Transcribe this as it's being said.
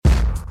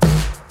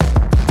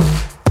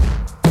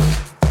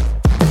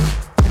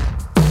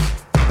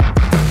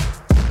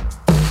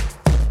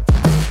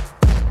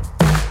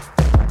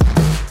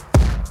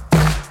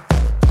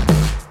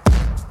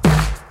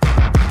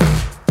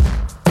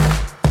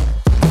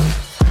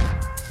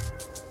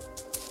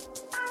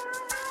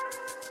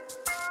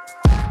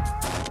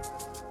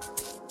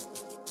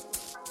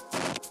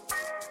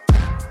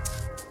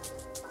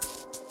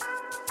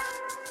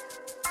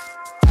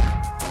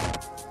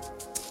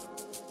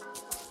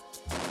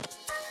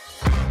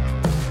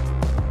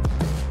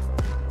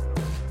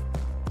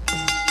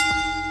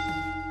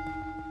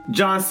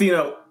John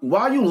Cena,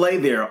 while you lay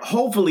there,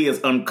 hopefully as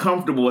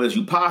uncomfortable as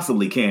you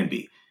possibly can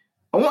be,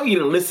 I want you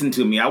to listen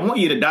to me. I want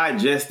you to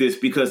digest this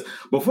because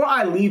before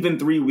I leave in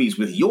 3 weeks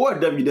with your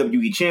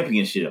WWE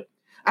Championship,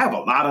 I have a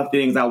lot of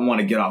things I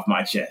want to get off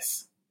my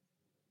chest.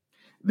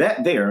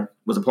 That there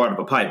was a part of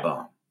a pipe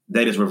bomb.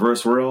 That is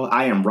Reverse World.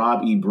 I am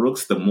Rob E.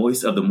 Brooks, the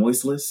moist of the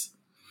moistless.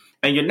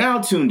 And you're now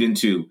tuned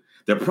into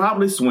the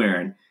probably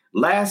swearing,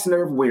 last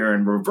nerve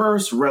wearing,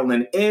 reverse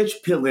relling,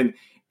 edge pilling,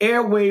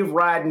 airwave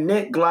riding,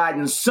 neck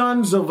gliding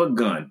sons of a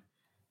gun.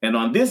 And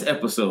on this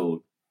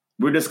episode,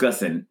 we're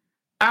discussing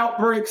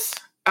outbreaks,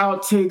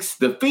 outtakes,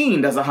 the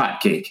Fiend as a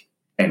hotcake,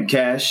 and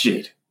cash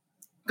shit.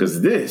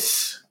 Because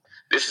this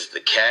is the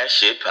Cash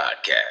Shit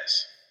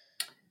Podcast.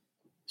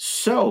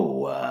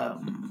 So,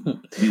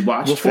 we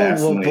watched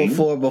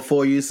Fastlane.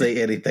 Before you say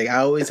anything, I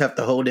always have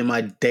to hold in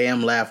my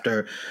damn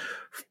laughter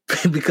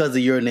because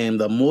of your name,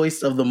 the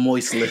moist of the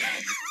moistless.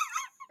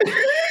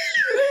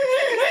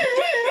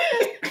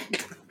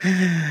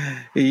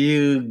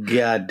 You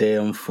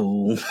goddamn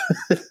fool.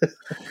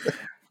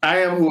 I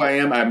am who I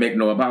am. I make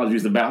no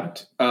apologies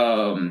about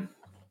it.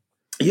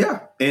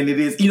 Yeah, and it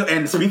is,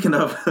 and speaking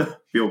of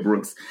Bill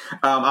Brooks,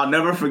 I'll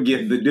never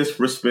forget the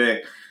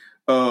disrespect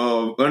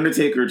of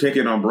Undertaker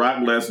taking on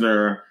Brock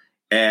Lesnar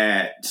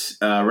at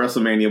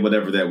WrestleMania,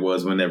 whatever that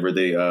was, whenever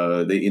they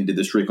ended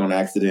the streak on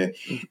accident.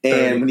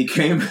 And when he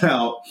came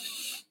out,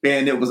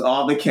 and it was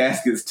all the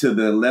caskets to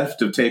the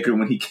left of Taker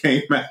when he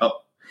came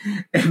out,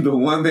 and the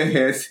one that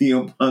had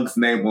CM Punk's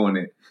name on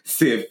it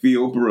said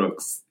Phil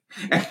Brooks.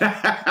 And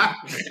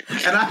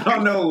I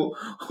don't know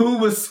who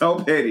was so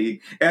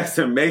petty as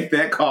to make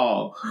that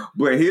call,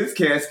 but his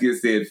casket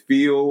said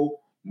Phil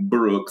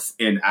Brooks,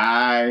 and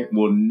I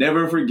will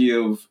never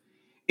forgive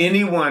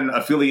anyone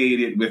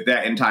affiliated with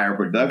that entire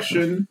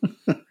production,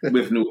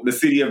 with the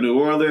city of New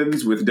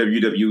Orleans, with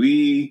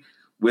WWE,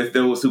 with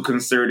those who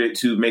concerted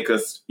to make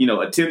us,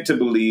 attempt to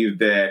believe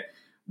that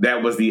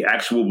that was the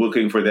actual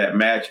booking for that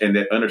match and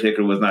that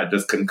Undertaker was not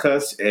just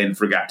concussed and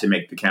forgot to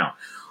make the count.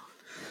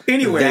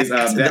 Anyways,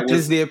 that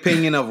was the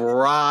opinion of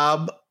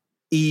Rob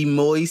E.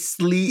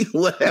 Moistley,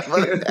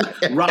 whatever.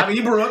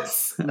 Robbie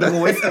Brooks, the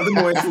moist of the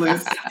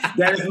moistless.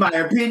 That is my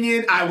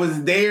opinion. I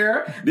was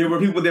there. There were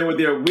people that were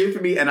there with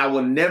me, and I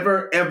will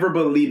never, ever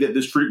believe that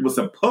the streak was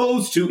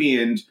supposed to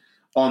end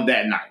on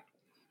that night.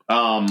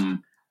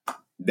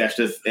 That's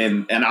just,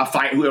 and I'll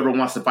fight whoever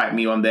wants to fight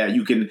me on that.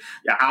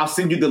 I'll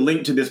send you the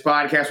link to this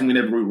podcast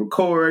whenever we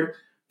record.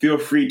 Feel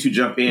free to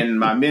jump in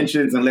my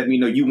mentions and let me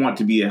know you want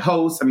to be a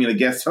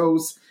guest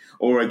host,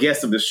 or a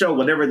guest of the show,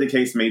 whatever the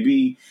case may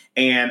be.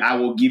 And I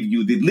will give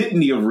you the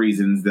litany of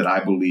reasons that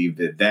I believe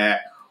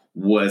that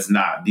was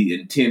not the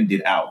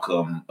intended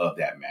outcome of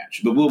that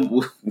match. But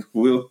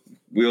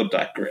we'll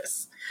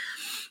digress.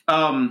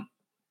 And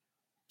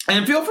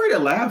feel free to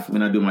laugh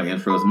when I do my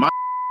intros.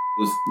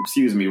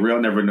 Real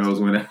never knows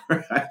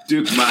whenever I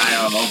do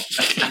my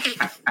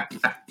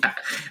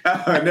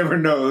never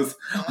knows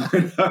what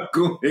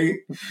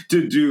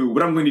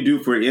I'm going to do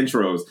for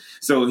intros.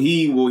 So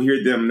he will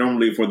hear them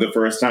normally for the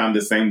first time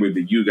the same way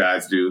that you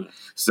guys do.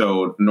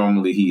 So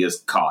normally he is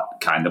caught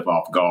kind of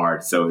off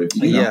guard. So if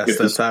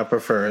that's how I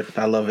prefer it.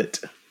 I love it.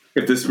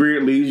 If the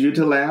spirit leads you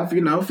to laugh,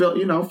 feel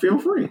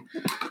free.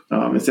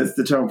 It sets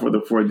the tone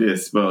for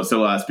this.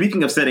 So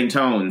speaking of setting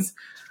tones,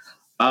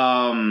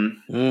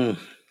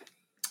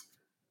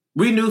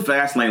 we knew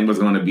Fastlane was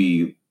going to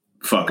be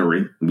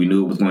fuckery. We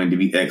knew it was going to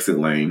be exit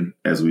lane,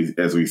 as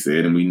we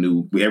said, and we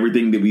knew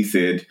everything that we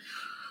said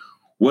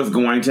was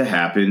going to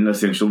happen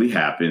essentially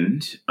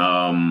happened.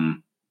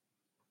 I'm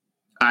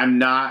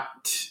not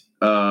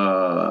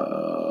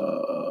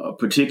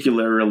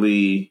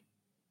particularly.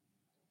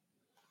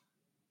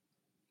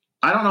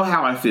 I don't know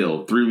how I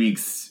feel 3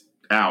 weeks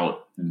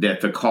out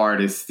that the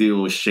card is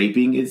still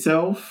shaping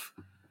itself.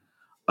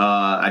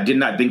 I did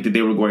not think that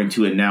they were going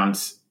to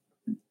announce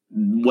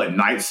what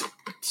nights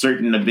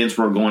certain events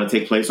were going to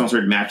take place on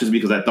certain matches,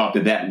 because I thought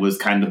that was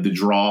kind of the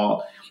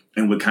draw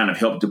and would kind of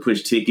help to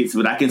push tickets.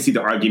 But I can see the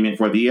argument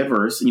for the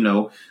adverse,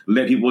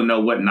 let people know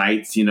what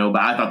nights, but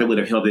I thought they would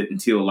have held it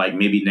until like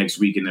maybe next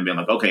week and then been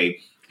like, okay,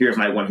 here's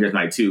night 1, here's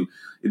night 2.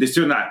 It's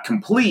still not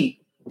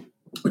complete,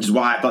 which is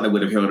why I thought they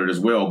would have held it as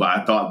well. But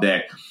I thought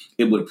that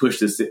it would push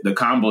the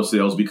combo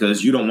sales,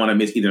 because you don't want to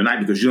miss either night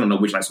because you don't know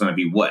which night's going to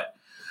be what.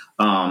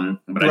 But I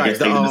guess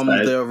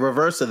the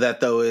reverse of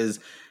that though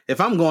is, if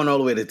I'm going all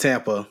the way to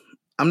Tampa,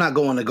 I'm not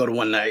going to go to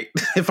one night.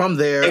 If I'm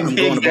there, I'm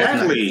going to both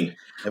nights.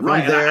 If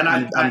I'm there,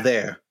 I'm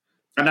there.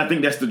 And I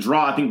think that's the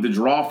draw. I think the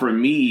draw for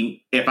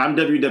me, if I'm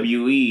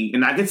WWE,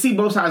 and I can see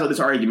both sides of this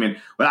argument,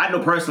 but I know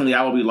personally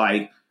I will be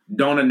like,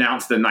 don't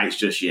announce the nights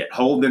just yet.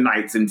 Hold the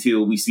nights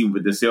until we see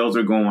what the sales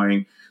are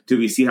going, till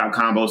we see how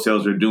combo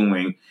sales are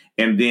doing.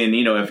 And then,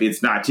 if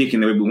it's not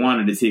ticking the way we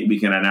wanted to tick, we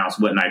can announce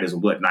what night is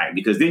what night.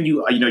 Because then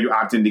you're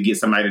opting to get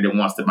somebody that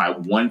wants to buy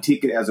one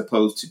ticket as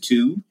opposed to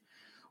two,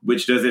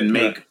 which doesn't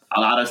make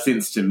a lot of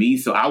sense to me.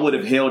 So I would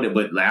have held it.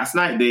 But last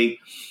night they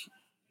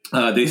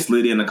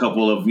slid in a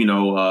couple of,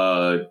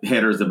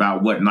 headers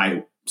about what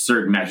night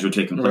certain matches are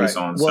taking place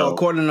on. Well, So,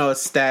 according to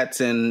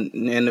stats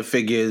and the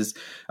figures,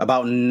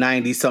 about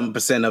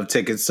 90% of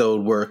tickets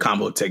sold were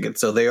combo tickets,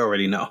 so they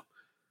already know.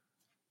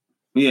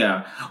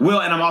 Yeah. Well,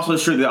 and I'm also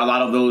sure that a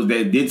lot of those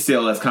that did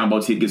sell as combo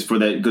tickets for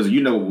that, because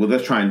with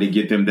us trying to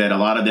get them, that a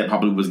lot of that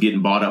probably was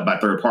getting bought up by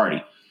third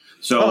party.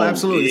 So,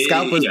 absolutely.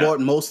 Scalpers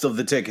bought most of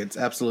the tickets.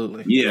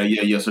 Absolutely.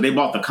 Yeah. So they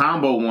bought the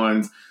combo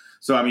ones.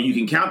 So, I mean, you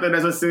can count that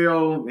as a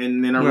sale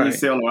and then a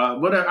resale or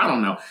whatever. I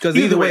don't know. Because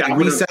either way,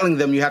 reselling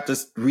them, you have to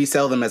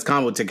resell them as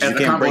combo tickets. You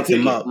can't break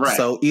them up. Right.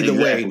 So either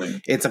way,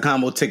 it's a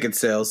combo ticket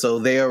sale. So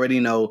they already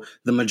know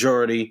the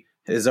majority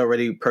has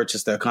already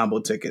purchased their combo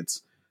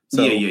tickets.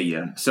 So,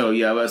 yeah. So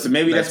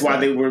maybe that's why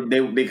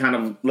they kind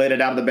of let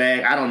it out of the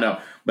bag. I don't know,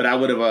 but I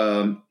would have,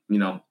 I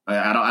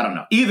don't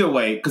know. Either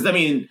way, because I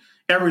mean,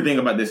 everything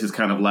about this is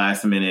kind of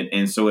last minute,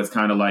 and so it's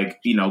kind of like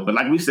but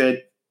like we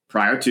said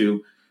prior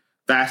to,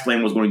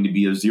 Fastlane was going to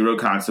be of zero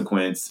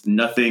consequence.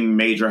 Nothing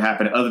major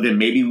happened other than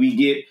maybe we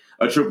get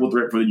a triple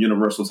threat for the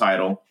Universal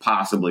title,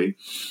 possibly.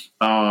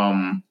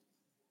 And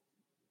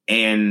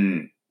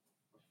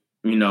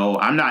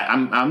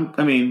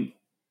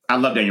I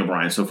love Daniel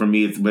Bryan, so for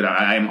me, but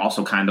I am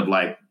also kind of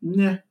like,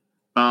 yeah.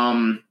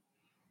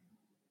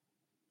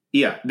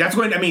 That's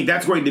going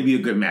to be a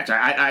good match.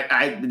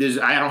 I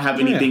don't have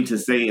anything to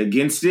say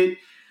against it.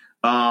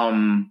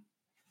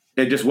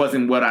 It just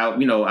wasn't what I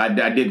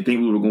didn't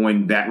think we were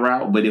going that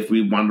route, but if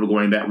we wanted to go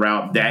going that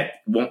route,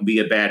 that won't be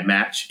a bad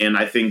match. And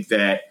I think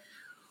that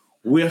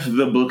with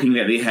the booking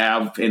that they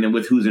have and then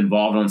with who's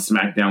involved on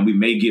SmackDown, we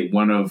may get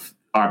one of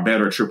our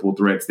better triple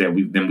threats than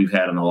we've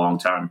had in a long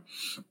time.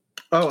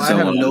 Oh, I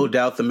have no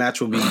doubt the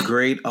match will be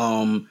great.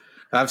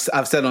 I've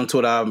said on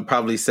Twitter, I've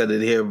probably said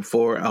it here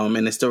before,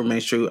 and it still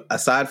remains true.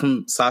 Aside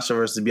from Sasha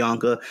versus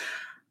Bianca,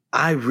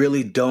 I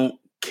really don't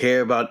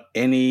care about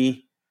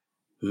any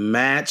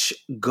match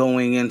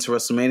going into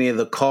WrestleMania.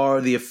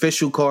 The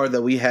official card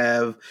that we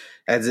have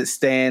as it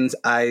stands,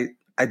 I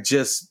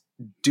just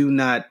do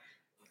not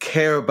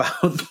care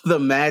about the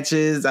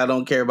matches. I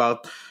don't care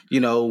about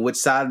which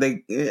side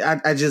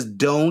I just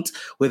don't.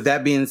 With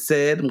that being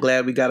said, I'm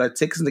glad we got our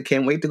tickets and I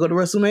can't wait to go to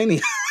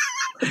WrestleMania.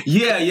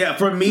 Yeah.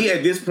 For me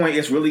at this point,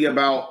 it's really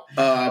about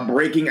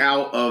breaking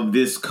out of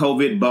this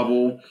COVID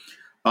bubble.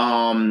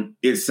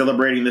 It's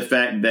celebrating the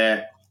fact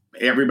that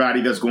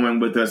everybody that's going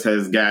with us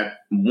has got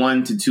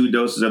 1 to 2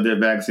 doses of their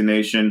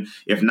vaccination.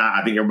 If not,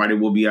 I think everybody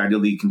will be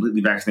ideally completely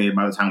vaccinated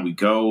by the time we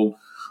go.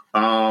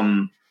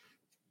 And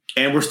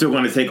we're still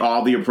going to take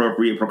all the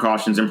appropriate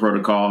precautions and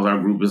protocols. Our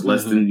group is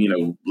less than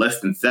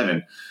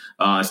 7.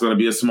 It's going to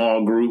be a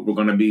small group.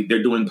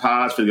 They're doing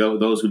pods for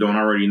those who don't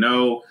already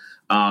know.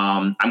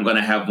 I'm going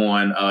to have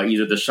on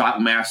either the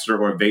Shockmaster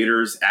or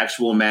Vader's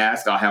actual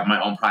mask. I'll have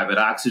my own private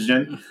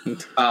oxygen.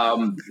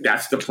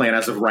 That's the plan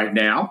as of right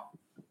now.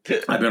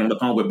 I've been on the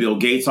phone with Bill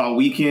Gates all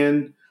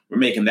weekend. We're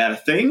making that a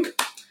thing.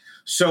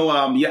 So,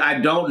 I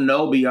don't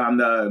know beyond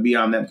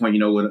that point,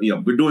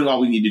 we're doing all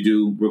we need to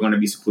do. We're going to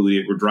be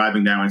secluded. We're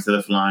driving down instead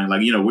of flying.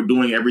 We're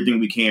doing everything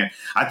we can.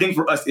 I think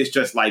for us, it's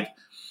just like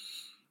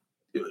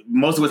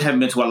most of us haven't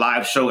been to a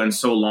live show in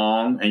so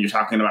long. And you're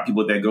talking about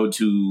people that go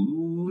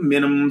to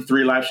minimum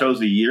 3 live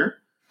shows a year.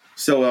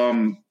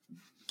 So,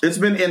 it's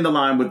been in the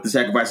line with the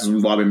sacrifices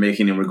we've all been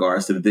making in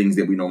regards to the things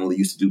that we normally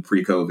used to do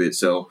pre-COVID.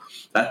 So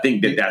I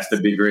think that's the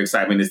bigger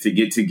excitement, is to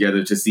get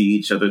together, to see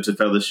each other, to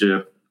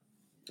fellowship.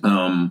 I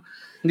want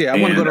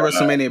to go to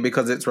WrestleMania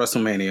because it's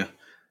WrestleMania.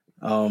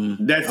 I'm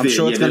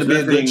sure it's going to be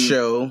a good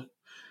show.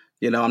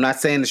 I'm not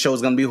saying the show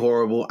is going to be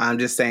horrible. I'm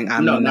just saying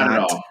I'm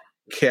not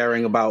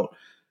caring about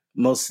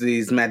most of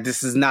these matches.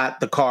 This is not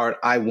the card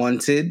I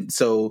wanted.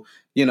 So,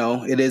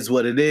 it is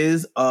what it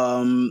is.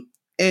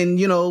 And,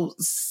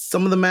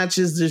 some of the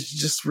matches, there's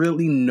just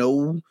really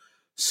no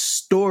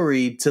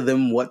story to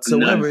them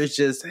whatsoever. None. It's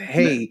just,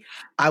 hey,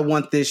 I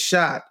want this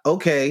shot.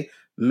 Okay,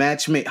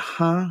 match made.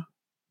 Huh?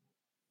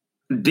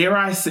 Dare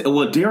I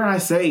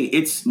say,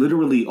 it's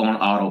literally on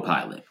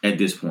autopilot at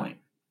this point.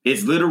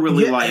 It's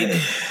literally I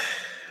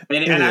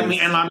mean,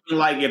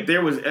 like, if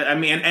there was,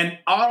 and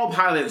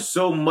autopilot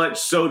so much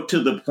so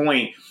to the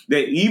point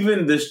that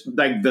even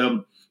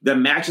the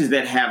matches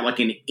that have like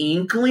an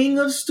inkling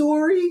of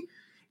story,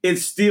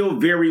 it's still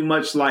very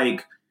much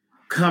like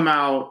come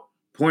out,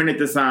 point at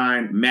the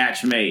sign,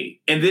 match made.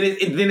 And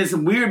then it's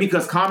weird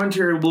because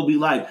commentary will be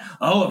like,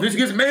 oh, if this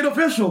gets made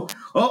official,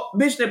 oh,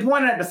 bitch, they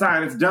pointed at the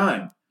sign, it's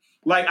done.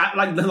 Like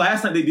the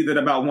last time they did that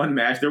about one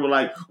match, they were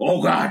like,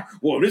 oh, God,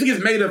 well, this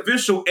gets made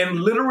official. And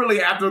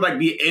literally after like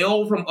the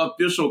L from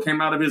official came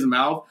out of his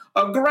mouth,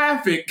 a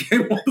graphic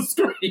came on the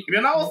screen.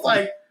 And I was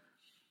like,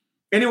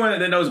 anyone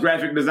that knows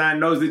graphic design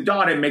knows that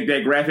y'all didn't make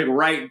that graphic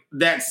right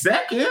that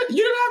second. You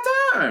didn't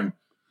have time.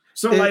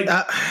 So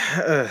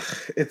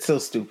it's so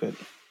stupid.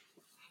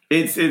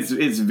 It's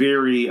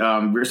very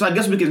so I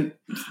guess we can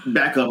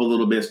back up a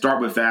little bit.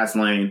 Start with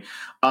Fastlane.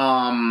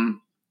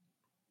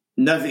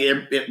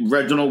 Nothing.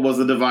 Reginald was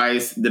a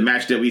device. The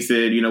match that we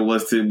said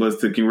was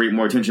to create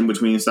more attention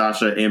between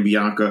Sasha and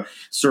Bianca.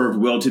 Served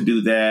well to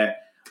do that.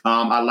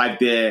 I like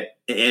that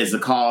as a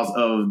cause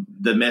of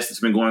the mess that's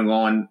been going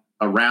on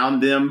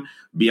around them.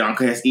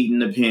 Bianca has eaten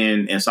the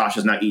pin, and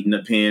Sasha's not eating the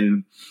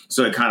pin,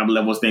 so it kind of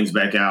levels things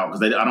back out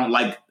because I don't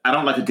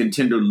like a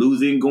contender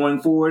losing going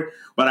forward.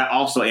 But I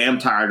also am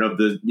tired of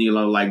the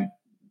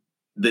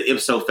the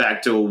ipso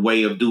facto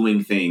way of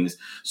doing things.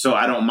 So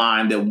I don't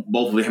mind that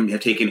both of them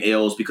have taken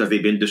L's because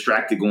they've been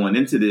distracted going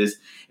into this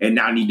and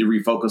now need to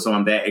refocus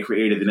on that and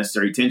create the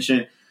necessary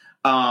tension.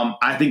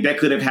 I think that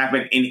could have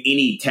happened in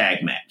any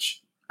tag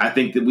match. I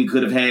think that we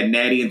could have had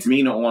Natty and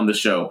Tamina on the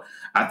show.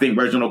 I think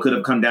Reginald could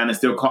have come down and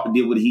still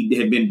did what he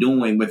had been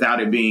doing without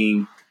it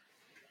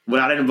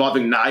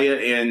involving Nia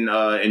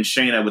and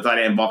Shayna, without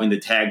it involving the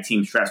tag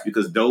team straps,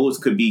 because those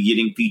could be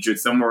getting featured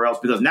somewhere else.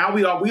 Because now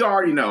we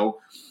already know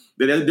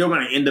that they're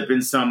going to end up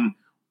in some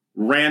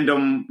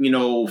random,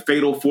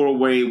 fatal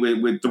 4-way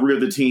with 3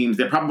 of the teams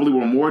that probably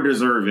were more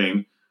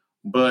deserving,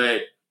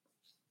 but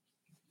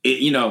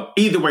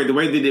either way, the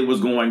way that it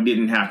was going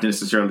didn't have to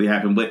necessarily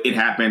happen, but it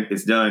happened.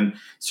 It's done.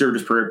 Served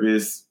its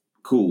purpose.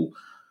 Cool.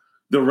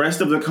 The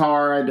rest of the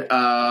card,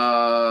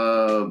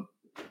 I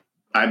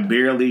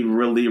barely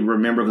really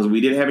remember because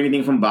we didn't have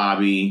anything from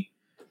Bobby.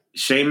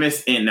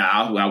 Sheamus, and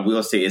I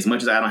will say, as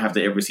much as I don't have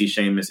to ever see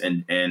Sheamus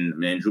and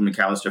Drew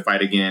McAllister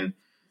fight again.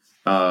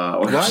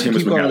 Why do you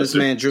keep calling this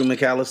man Drew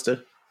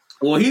McAllister?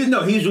 Well, he's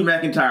Drew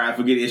McIntyre. I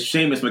forget. It's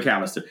Sheamus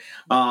McAllister.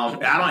 I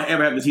don't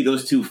ever have to see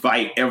those two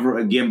fight ever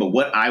again. But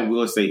what I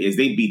will say is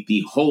they beat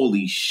the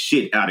holy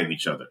shit out of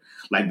each other.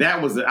 Like,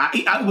 that was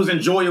I was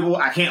enjoyable.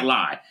 I can't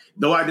lie.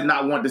 Though I did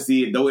not want to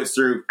see it, though it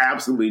served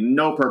absolutely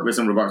no purpose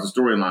in regards to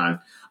storyline.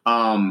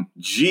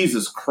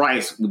 Jesus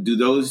Christ, do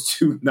those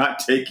two not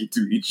take it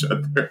to each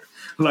other?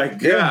 Like,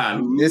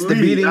 God, it's the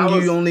beating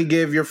you only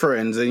give your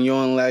friends, and you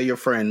don't allow your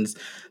friends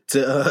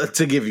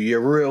to give you.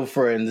 Your real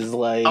friends is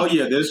like, oh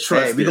yeah, there's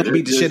trust. Hey, we're gonna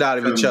beat the shit out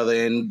of each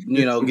other and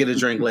get a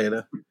drink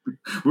later.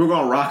 We're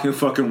gonna rock and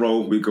fucking roll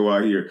when we go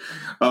out here.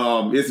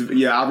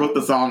 I wrote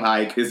the song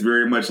Ike. It's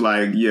very much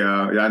like,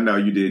 I know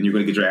you did, and you're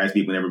gonna get your ass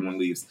beat when everyone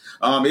leaves.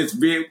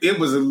 It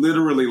was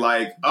literally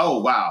like,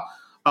 oh wow.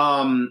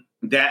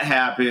 That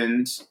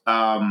happened.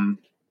 I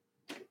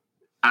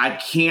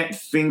can't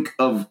think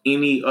of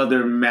any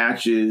other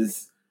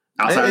matches.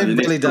 It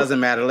really doesn't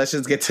matter. Let's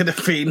just get to the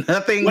feed.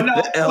 Nothing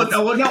else. No.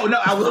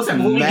 I will say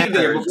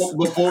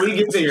before we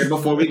get there,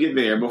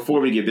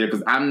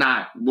 because I'm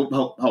not.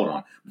 Hold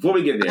on. Before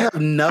we get there, I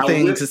have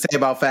nothing to say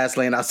about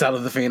Fastlane outside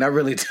of the Fiend. I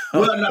really don't.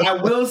 Well, no,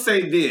 I will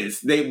say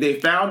this: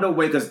 they found a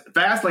way, because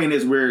Fastlane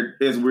is where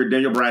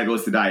Daniel Bryan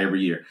goes to die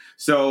every year.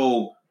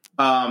 So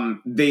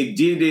they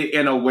did it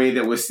in a way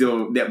that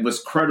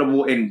was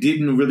credible and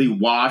didn't really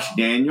wash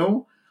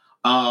Daniel.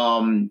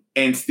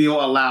 And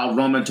still allow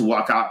Roman to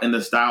walk out in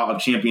the style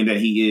of champion that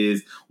he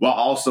is, while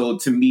also,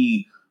 to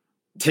me,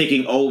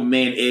 taking old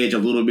man Edge a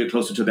little bit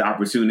closer to the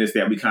opportunist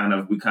that we kind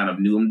of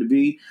knew him to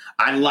be.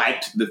 I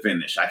liked the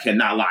finish. I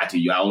cannot lie to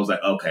you. I was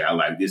like, okay, I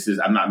like this.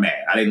 I'm not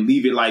mad. I didn't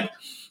leave it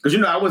because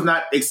I was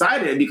not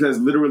excited, because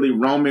literally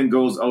Roman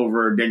goes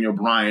over Daniel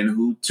Bryan,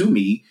 who to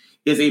me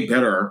is a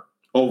better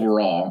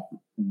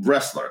overall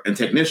wrestler and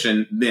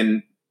technician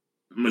than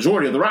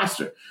majority of the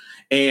roster.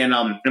 And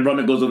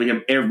Roman goes over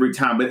him every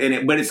time, but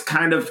it's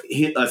kind of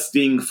hit a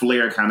Sting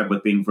Flair kind of a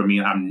thing for me.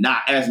 I'm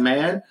not as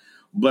mad,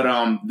 but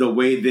the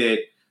way that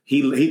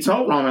he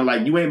told Roman,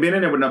 like, you ain't been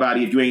in there with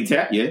nobody if you ain't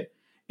tapped yet,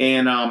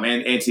 and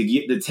to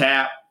get the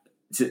tap,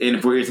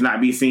 and for it to not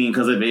be seen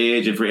because of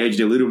Edge, and for Edge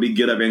to literally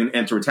get up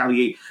and to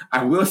retaliate.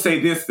 I will say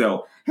this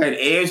though: had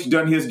Edge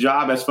done his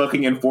job as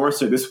fucking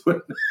enforcer, this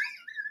wouldn't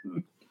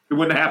it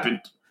wouldn't have happened.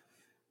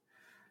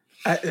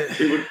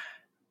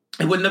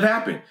 It wouldn't have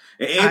happened.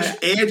 Edge,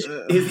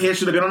 his head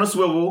should have been on a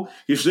swivel.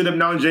 He should have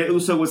known Jey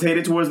Uso was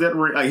headed towards that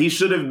ring. He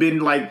should have been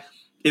like,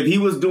 if he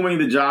was doing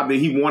the job that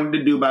he wanted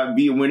to do by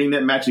winning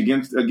that match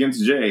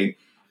against Jey,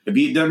 if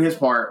he had done his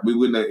part,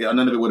 none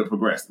of it would have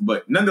progressed.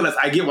 But nonetheless,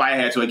 I get why I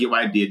had to. I get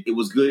why I did. It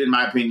was good in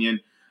my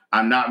opinion.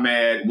 I'm not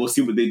mad. We'll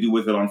see what they do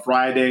with it on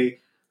Friday,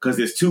 because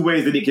there's 2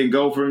 ways that it can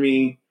go for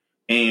me,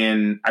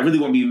 and I really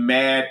won't be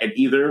mad at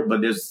either.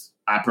 But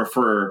I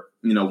prefer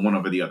one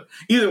over the other.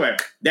 Either way,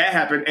 that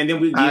happened, and then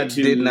we get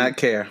to. I did not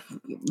care.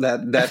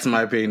 That's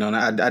my opinion on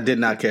it. I did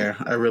not care.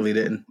 I really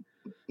didn't.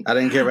 I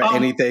didn't care about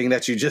anything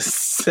that you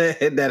just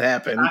said that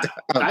happened.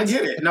 I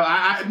get it.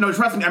 No,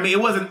 trust me. I mean,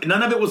 it wasn't.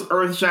 None of it was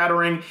earth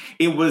shattering.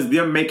 It was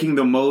them making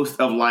the most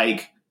of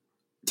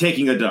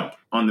taking a dump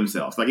on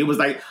themselves. Like, it was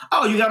like,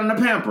 oh, you got on the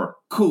pamper.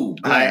 Cool.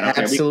 I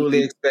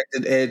absolutely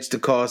expected Edge to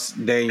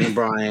cost Daniel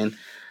Bryan.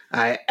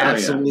 I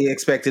absolutely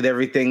expected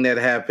everything that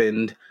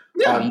happened.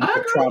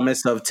 The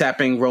promise of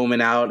tapping Roman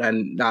out,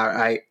 and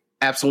I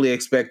absolutely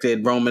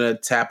expected Roman to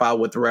tap out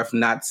with the ref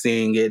not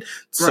seeing it,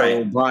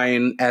 so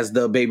Bryan, as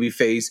the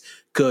babyface,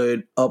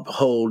 could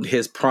uphold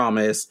his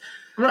promise.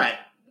 Right.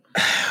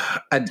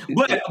 Though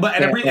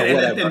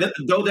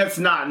that's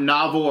not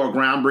novel or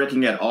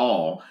groundbreaking at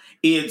all,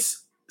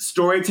 it's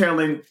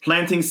storytelling,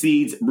 planting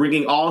seeds,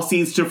 bringing all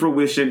seeds to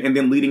fruition, and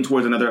then leading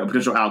towards another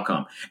potential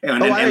outcome.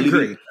 I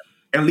agree.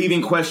 and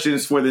leaving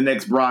questions for the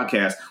next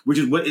broadcast, which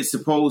is what it's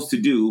supposed to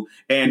do.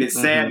 And it's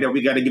sad that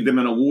we got to give them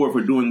an award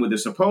for doing what they're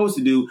supposed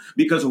to do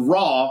because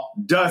Raw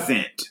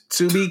doesn't.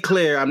 To be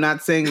clear, I'm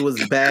not saying it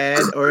was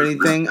bad or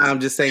anything. I'm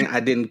just saying I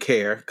didn't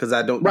care because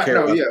I don't care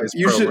about this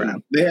you program.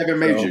 Shouldn't. They haven't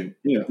made you.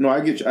 Yeah, no, I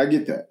get you. I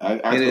get that. I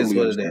it totally is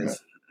what it understand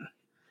is.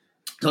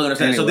 Totally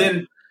understand.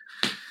 Anyway.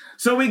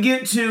 So we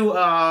get to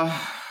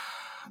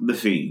the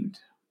Fiend.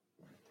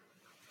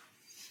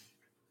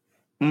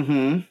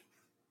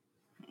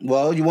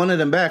 Well, you wanted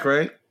him back,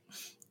 right?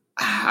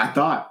 I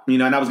thought,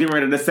 and I was getting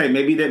ready to say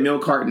maybe that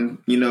milk carton,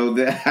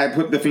 that I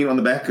put the Fiend on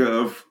the back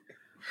of,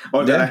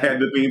 or that I had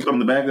the Fiend on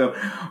the back of.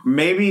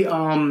 Maybe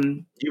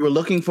you were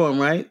looking for him,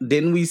 right?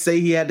 Didn't we say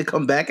he had to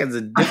come back as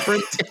a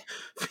different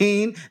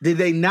Fiend? Did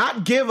they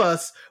not give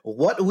us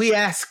what we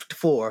asked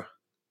for?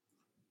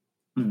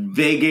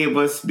 They gave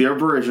us their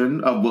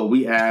version of what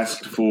we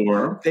asked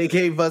for. They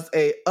gave us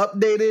a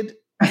updated,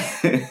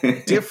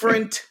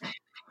 different.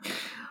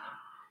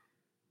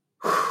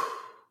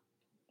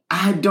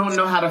 I don't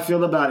know how to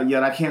feel about it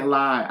yet. I can't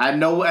lie. I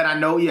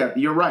know. Yeah,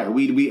 you're right.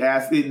 We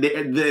asked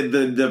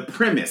the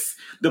premise,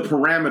 the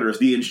parameters,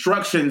 the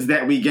instructions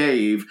that we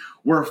gave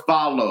were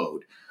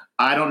followed.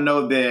 I don't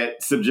know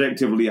that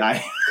subjectively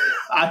I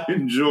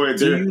enjoyed it.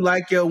 Do you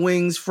like your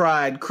wings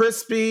fried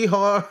crispy,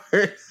 hard?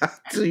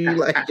 Do you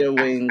like your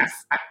wings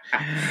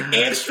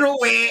extra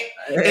wet,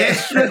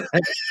 extra?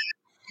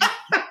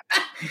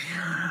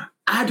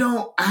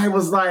 I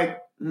was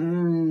like,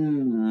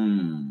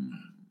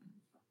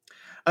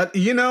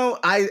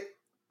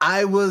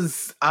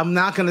 I'm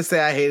not going to say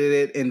I hated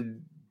it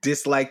and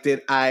disliked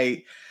it.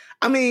 I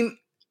mean,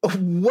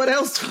 what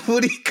else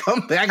would he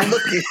come back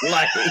looking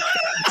like?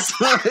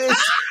 So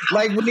it's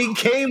like when he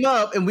came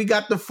up and we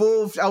got the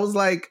full, I was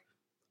like,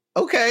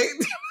 okay.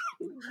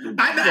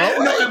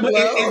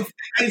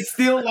 It's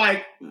still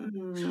like,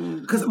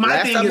 because my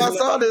last thing time is, I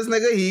saw this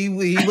nigga, he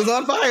was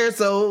on fire.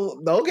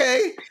 So,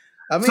 okay.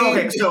 I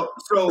mean,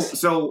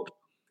 so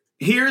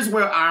here's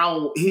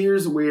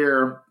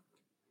where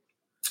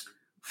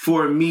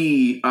for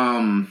me,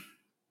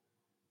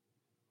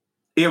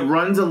 it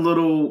runs a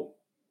little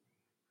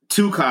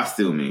too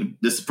costumey,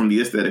 just from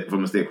the aesthetic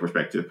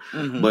perspective.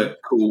 But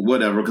cool,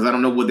 whatever, because I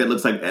don't know what that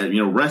looks like.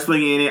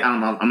 Wrestling in it,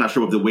 I'm not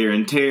sure if the wear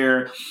and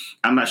tear.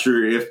 I'm not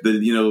sure if the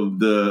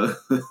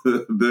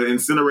the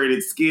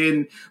incinerated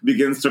skin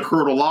begins to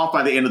curdle off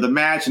by the end of the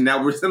match, and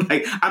now we're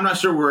like, I'm not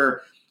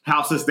sure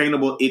how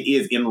sustainable it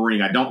is in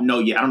ring. I don't know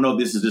yet. I don't know if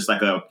this is just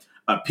like a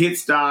pit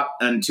stop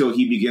until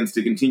he begins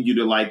to continue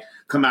to like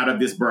come out of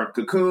this burnt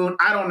cocoon.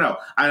 I don't know.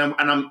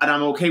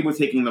 I'm okay with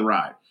taking the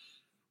ride.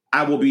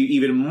 I will be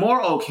even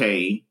more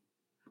okay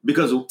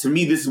because to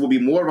me this will be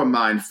more of a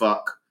mind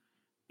fuck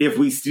if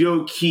we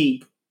still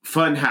keep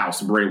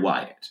Funhouse Bray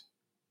Wyatt.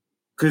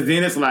 Because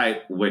then it's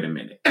like, wait a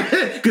minute.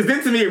 Because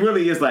then to me it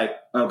really is like,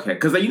 okay.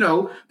 Because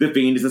the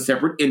Fiend is a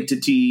separate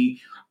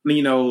entity,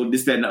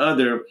 this, that, and the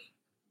other.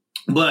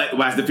 But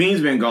whilst the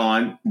Fiend's been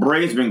gone,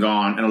 Bray's been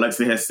gone, and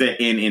Alexa has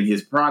set in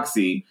his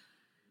proxy.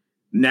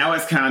 Now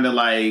it's kind of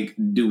like,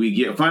 do we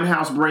get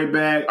Funhouse Bray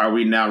back? Are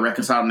we now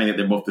reconciling that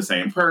they're both the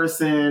same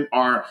person?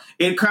 Or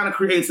it kind of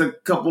creates a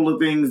couple of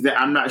things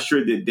that I'm not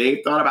sure that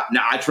they thought about.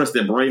 Now, I trust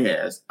that Bray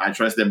has. I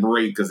trust that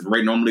Bray, because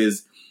Bray normally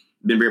has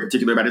been very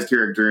particular about his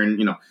character.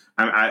 And,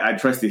 I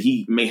trust that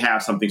he may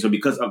have something. So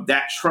because of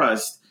that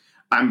trust,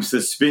 I'm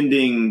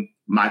suspending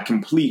my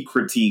complete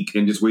critique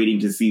and just waiting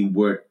to see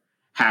what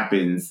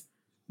happens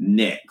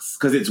next.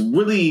 Because it's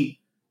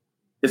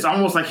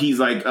almost like he's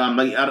like we've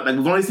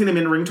only seen him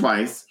in the ring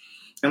twice,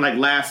 and like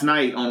last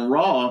night on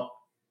Raw,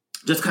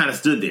 just kind of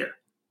stood there.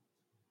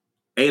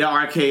 Ate a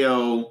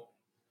RKO,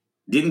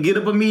 didn't get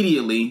up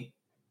immediately,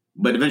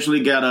 but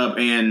eventually got up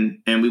and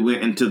we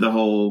went into the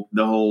whole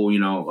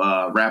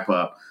wrap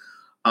up.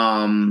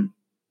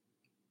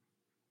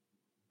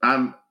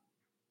 I'm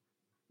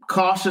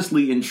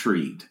cautiously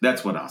intrigued.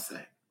 That's what I'll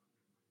say.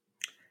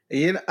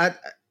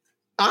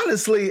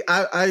 Honestly,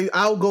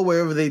 I'll go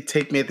wherever they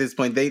take me at this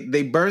point.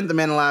 They burned the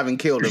man alive and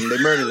killed him. They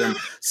murdered him.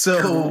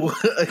 So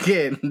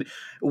again,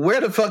 where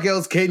the fuck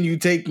else can you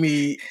take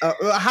me?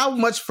 How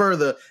much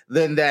further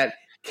than that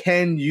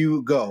can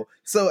you go?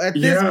 So at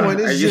this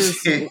point, it's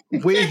just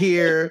we're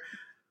here.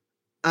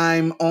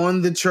 I'm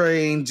on the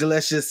train.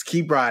 Let's just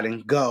keep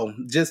riding. Go.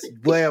 Just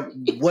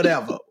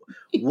whatever.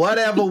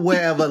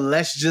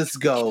 Let's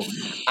just go.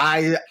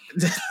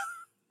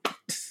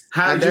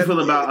 How did you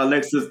feel about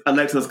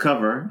Alexa's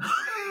cover?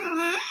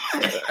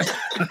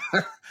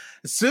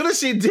 As soon as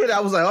she did, I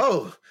was like,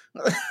 "Oh!"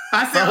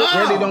 I said,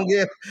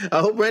 I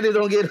hope Randy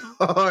don't get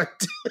hard.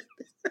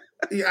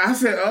 Yeah, I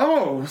said,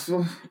 "Oh."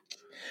 So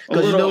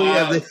because we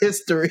have the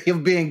history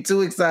of being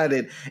too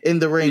excited in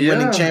the ring,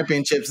 winning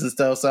championships and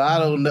stuff. So I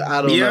don't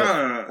know.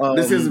 Yeah,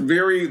 this is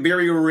very,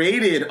 very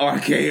rated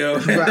RKO.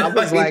 I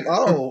was like,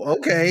 "Oh,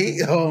 okay,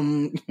 all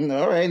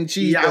right." And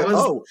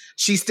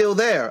she's still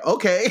there.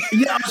 Okay,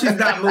 yeah, she's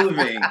not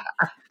moving.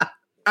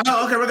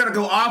 Oh, okay, we're gonna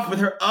go off with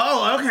her.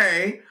 Oh,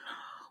 okay.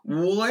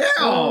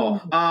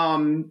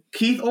 Well,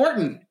 Keith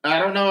Orton. I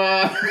don't know.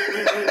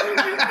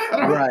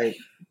 Right.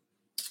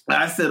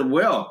 I said,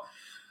 well,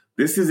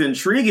 this is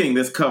intriguing,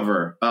 this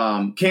cover.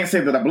 Can't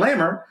say that I blame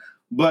her,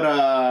 but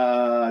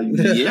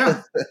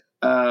yeah.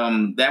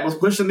 That was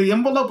pushing the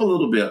envelope a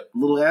little bit. A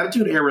little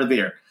attitude error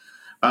there.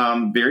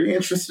 Very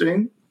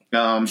interesting.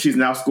 She's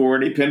now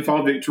scored a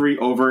pinfall victory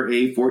over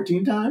a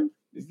 14-time.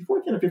 Is he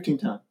 14 or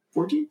 15-time?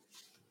 14?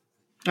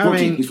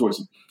 14. He's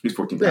 14. He's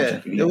 14 times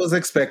champion. It was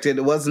expected.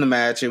 It wasn't a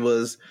match. It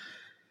was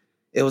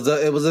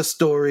a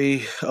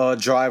story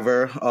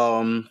driver.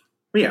 Totally.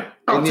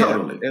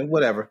 And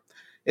whatever.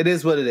 It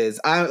is what it is.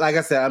 Like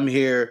I said, I'm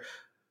here.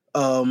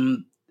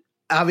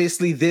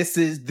 Obviously, this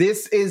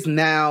is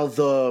now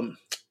the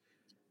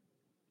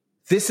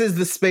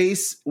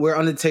space where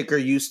Undertaker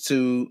used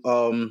to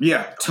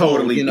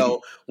totally,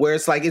 where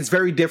it's like it's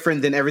very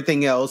different than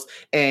everything else,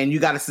 and you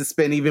got to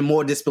suspend even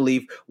more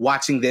disbelief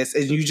watching this,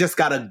 and you just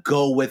got to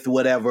go with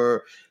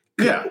whatever.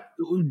 Yeah,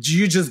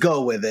 you just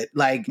go with it,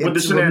 like with the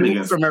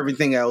shenanigans from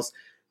everything else.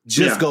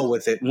 Just go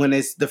with it when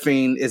it's the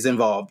Fiend is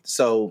involved.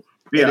 So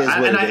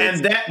yeah,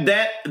 and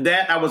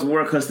that I was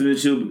more accustomed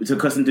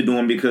to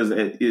doing because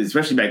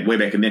especially way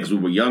back in then because we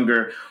were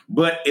younger,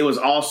 but it was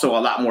also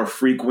a lot more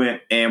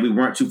frequent and we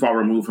weren't too far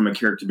removed from a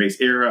character-based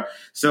era.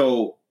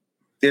 So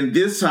in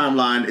this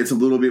timeline, it's a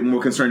little bit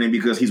more concerning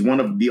because he's one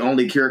of the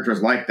only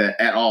characters like that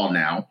at all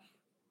now.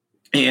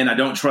 And I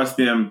don't trust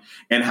them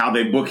and how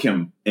they book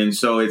him. And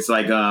so it's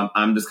like,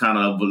 I'm just kind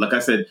of, like I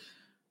said,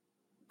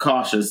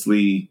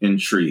 cautiously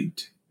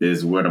intrigued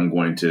is what I'm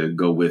going to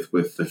go with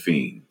the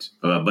Fiend.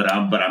 But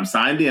I'm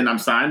signed in. I'm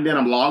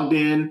logged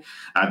in.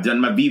 I've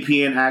done my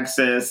VPN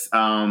access.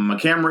 My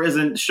camera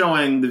isn't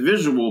showing the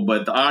visual,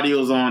 but the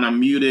audio's on. I'm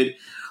muted.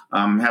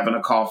 I'm having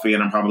a coffee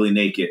and I'm probably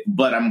naked,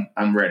 but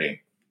I'm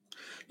ready.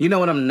 You know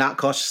what I'm not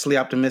cautiously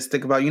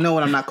optimistic about? You know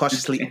what I'm not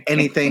cautiously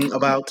anything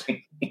about?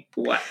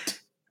 What?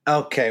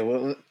 Okay,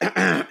 well,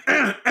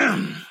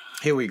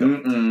 here we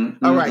go.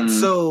 All right,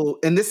 so,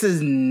 and this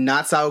is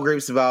not sour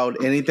grapes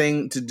about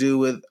anything to do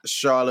with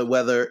Charlotte,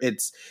 whether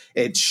it's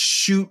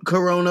shoot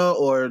Corona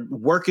or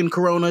working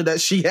Corona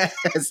that she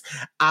has.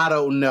 I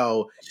don't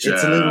know.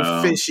 It's a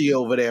little fishy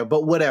over there,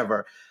 but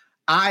whatever.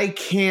 I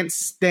can't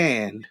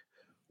stand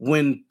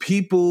when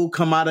people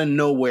come out of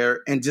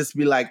nowhere and just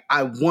be like,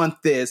 I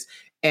want this,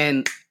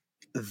 and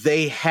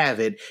they have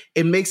it.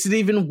 It makes it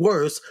even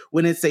worse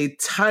when it's a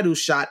title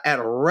shot at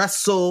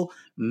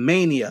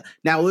WrestleMania.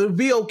 Now, it would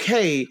be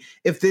okay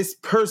if this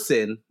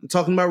person, I'm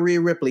talking about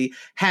Rhea Ripley,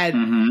 had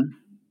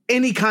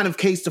any kind of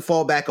case to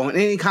fall back on,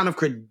 any kind of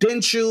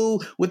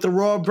credential with the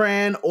Raw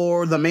brand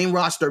or the main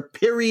roster,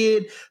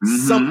 period,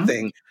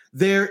 something.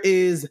 There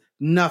is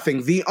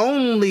nothing. The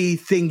only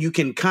thing you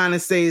can kind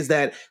of say is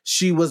that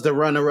she was the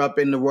runner-up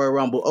in the Royal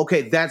Rumble.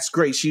 Okay, that's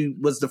great. She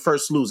was the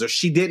first loser.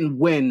 She didn't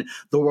win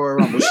the Royal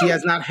Rumble. She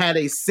has not had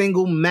a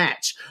single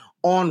match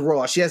on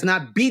Raw. She has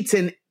not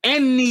beaten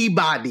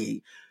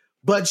anybody.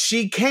 But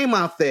she came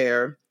out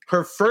there,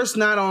 her first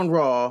night on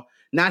Raw,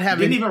 not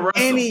having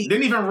didn't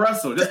even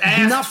wrestle. Just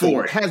asked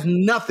for it. Has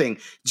nothing.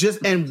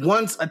 And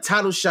wants a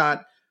title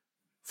shot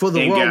for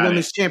the Raw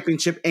Women's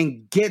Championship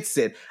and gets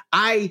it.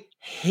 I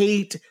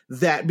hate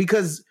that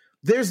because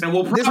there's not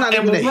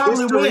even a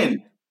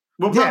history.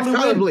 We'll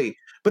probably win.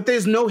 But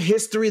there's no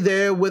history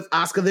there with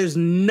Asuka. There's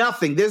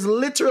nothing. There's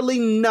literally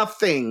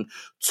nothing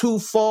to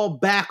fall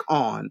back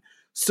on.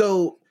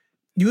 So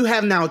you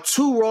have now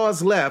 2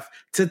 Raws left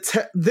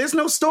there's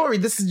no story.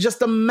 This is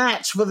just a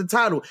match for the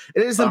title.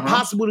 It is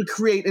impossible to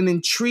create an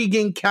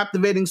intriguing,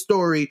 captivating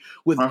story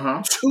with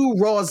 2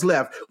 Raws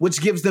left,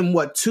 which gives them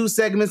 2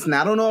 segments. And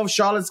I don't know if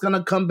Charlotte's going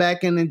to come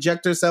back and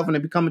inject herself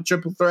and become a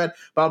triple threat,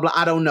 blah, blah.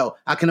 I don't know.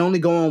 I can only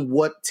go on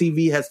what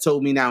TV has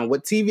told me now.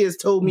 What TV has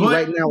told me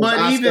right now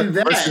is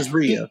Asuka versus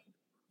Rhea.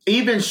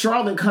 Even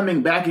Charlotte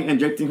coming back and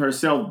injecting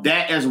herself,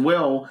 that as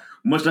well,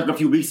 much like a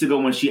few weeks ago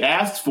when she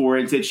asked for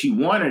it and said she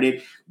wanted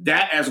it,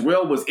 that as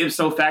well was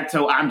ipso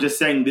facto, I'm just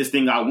saying this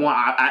thing I want.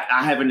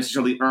 I haven't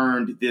necessarily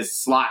earned this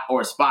slot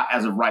or spot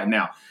as of right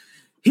now.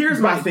 Here's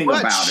my thing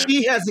about it.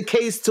 She has a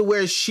case to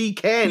where she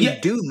can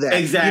do that.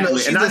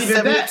 Exactly. She's a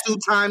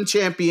 72-time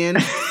champion.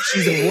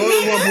 She's a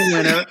Royal Rumble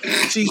winner.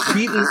 She's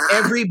beaten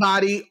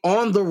everybody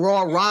on the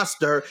Raw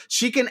roster.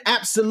 She can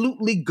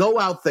absolutely go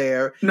out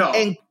there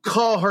and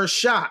call her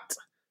shot.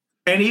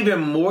 And even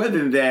more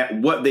than that,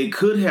 what they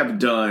could have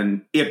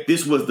done if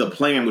this was the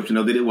plan, which you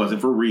know that it wasn't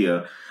for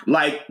Rhea,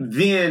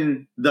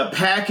 then the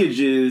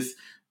packages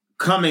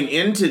coming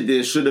into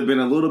this should have been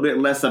a little bit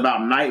less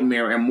about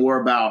Nightmare and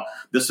more about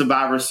the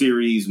Survivor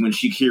Series when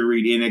she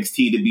carried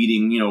NXT to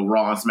beating,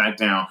 Raw and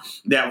SmackDown.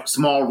 That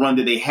small run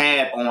that they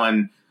had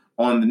on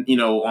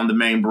the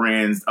main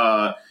brands,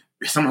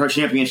 some of her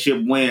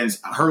championship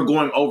wins, her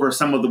going over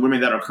some of the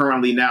women that are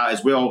currently now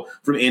as well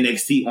from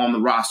NXT on the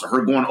roster,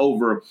 her going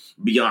over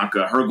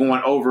Bianca, her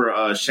going over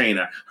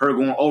Shayna, her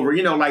going over,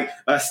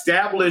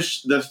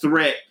 establish the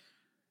threat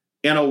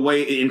in a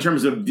way in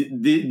terms of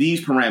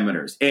these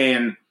parameters.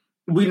 And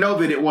we know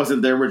that it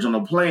wasn't the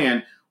original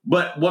plan,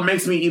 but what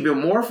makes me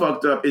even more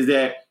fucked up is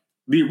that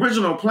the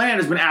original plan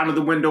has been out of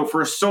the window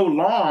for so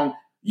long.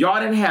 Y'all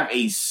didn't have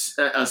a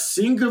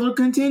singular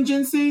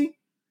contingency.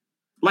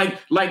 Like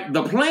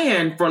the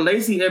plan for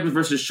Lacey Evans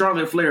versus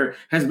Charlotte Flair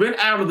has been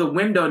out of the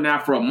window now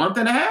for a month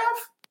and a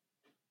half,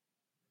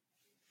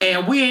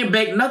 and we ain't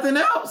baked nothing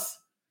else.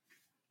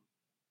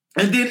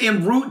 And then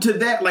en route to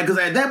that, like, because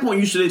at that point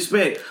you should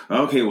expect,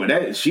 okay, well,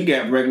 that she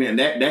got pregnant,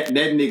 and that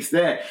nixed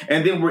that,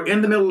 and then we're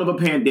in the middle of a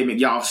pandemic.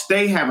 Y'all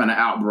stay having an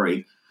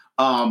outbreak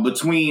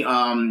between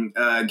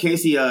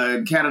Casey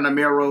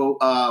Catanamero,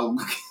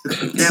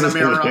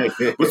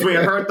 between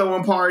her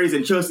throwing parties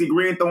and Chelsea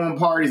Green throwing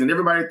parties and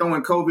everybody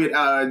throwing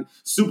COVID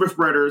super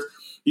spreaders.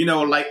 You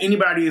know, like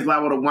anybody is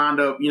liable to wind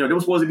up. You know, there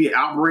was supposed to be an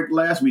outbreak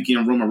last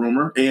weekend,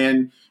 rumor,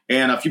 and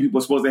a few people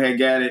supposed to have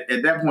got it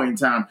at that point in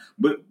time.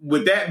 But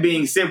with that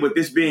being said, with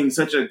this being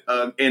such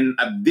then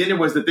there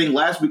was the thing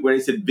last week where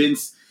they said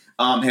Vince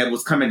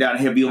was coming down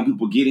heavy on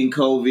people getting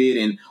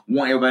COVID and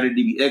want everybody to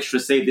be extra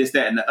safe, this,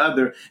 that, and the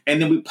other.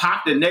 And then we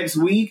popped the next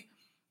week,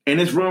 and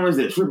there's rumors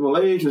that Triple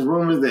H, there's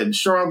rumors that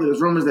Charlotte, there's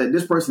rumors that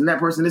this person, that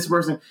person, this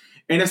person.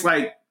 And it's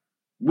like,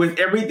 with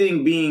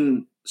everything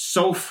being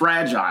so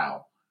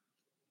fragile,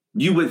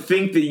 you would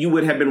think that you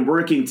would have been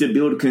working to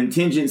build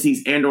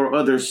contingencies and or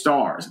other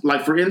stars.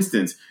 Like, for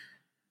instance,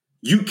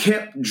 you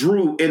kept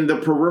Drew in the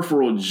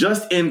peripheral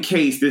just in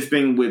case this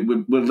thing with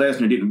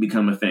Lesnar didn't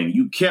become a thing.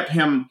 You kept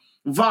him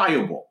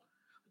viable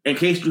in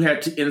case you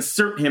had to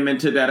insert him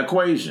into that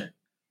equation.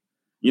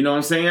 You know what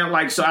I'm saying?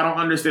 Like, so I don't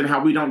understand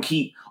how we don't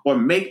keep or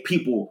make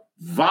people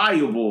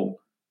viable.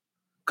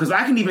 Because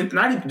I can even,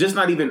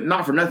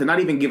 not for nothing,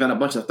 not even giving a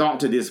bunch of thought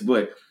to this,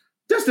 but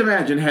just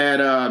imagine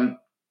had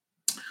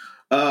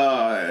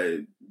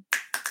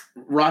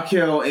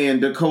Raquel and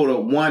Dakota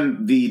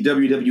won the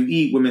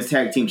WWE Women's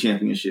Tag Team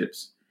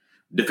Championships,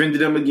 defended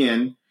them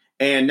again,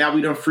 and now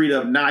we done freed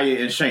up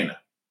Nia and Shayna.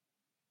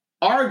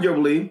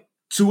 Arguably,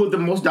 two of the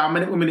most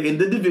dominant women in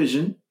the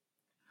division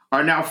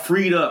are now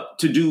freed up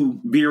to do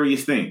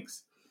various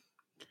things.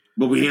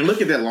 But we didn't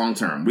look at that long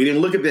term. We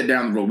didn't look at that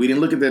down the road. We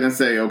didn't look at that and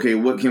say, okay,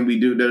 what can we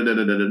do?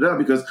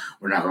 Because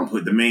we're not going to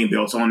put the main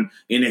belts on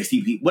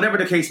NXT. Whatever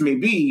the case may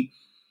be,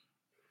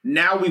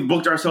 now we've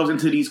booked ourselves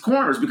into these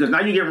corners because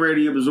now you're getting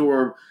ready to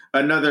absorb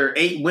another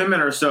 8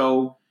 women or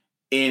so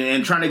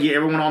and trying to get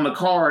everyone on the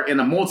card in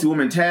a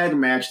multi-woman tag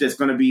match that's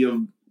going to be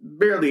of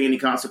barely any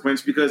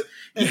consequence because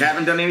you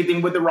haven't done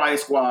anything with the Riot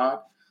Squad.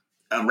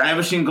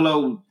 Ravishing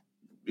Glow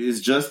is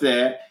just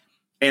that.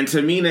 And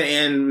Tamina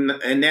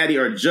and Natty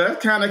are just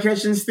kind of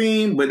catching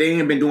steam, but they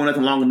ain't been doing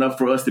nothing long enough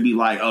for us to be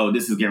like, oh,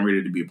 this is getting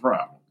ready to be a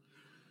problem.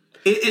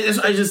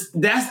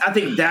 I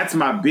think that's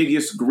my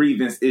biggest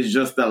grievance is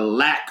just the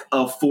lack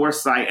of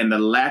foresight and the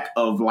lack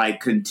of like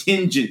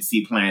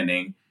contingency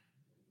planning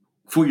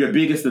for your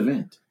biggest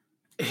event.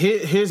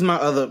 Here's my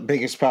other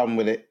biggest problem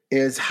with it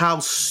is how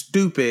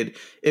stupid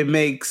it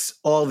makes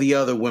all the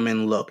other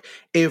women look.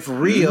 If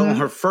Rhea on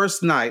her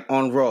first night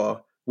on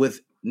Raw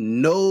with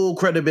no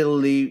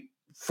credibility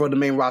for the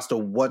main roster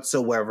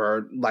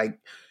whatsoever, like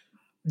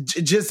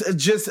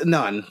just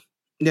none,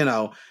 you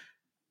know,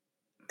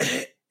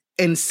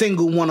 in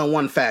single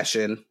one-on-one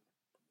fashion,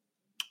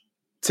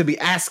 to be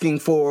asking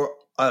for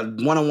a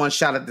one-on-one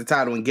shot at the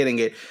title and getting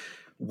it.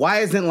 Why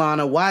isn't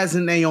Lana? Why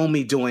isn't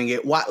Naomi doing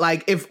it? Why,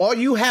 like, if all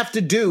you have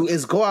to do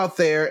is go out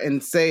there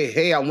and say,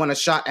 hey, I want a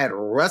shot at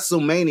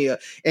WrestleMania,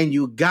 and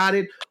you got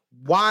it,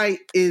 why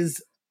are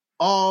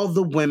all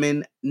the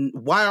women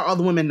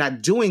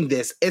not doing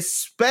this?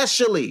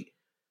 Especially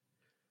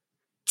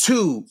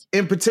two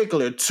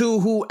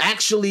who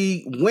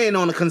actually win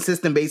on a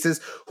consistent basis,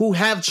 who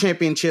have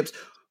championships,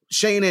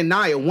 Shayna and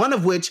Nia, one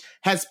of which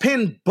has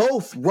pinned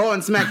both Raw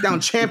and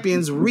SmackDown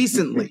champions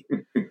recently.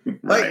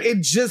 Like,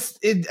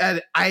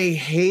 right. I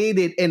hate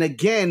it. And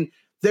again,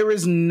 there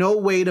is no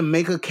way to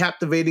make a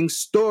captivating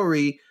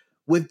story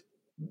with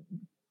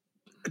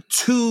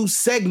 2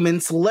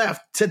 segments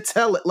left to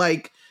tell it.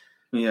 Like,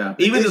 yeah,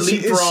 even the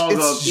leapfrog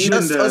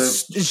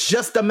it's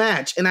just a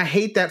match, and I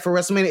hate that for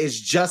WrestleMania. It's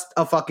just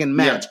a fucking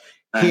match.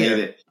 Yeah, I hate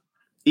it.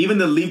 Even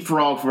the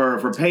leapfrog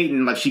for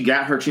Peyton, like she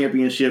got her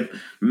championship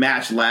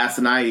match last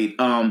night.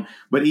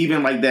 But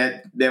even like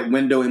that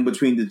window in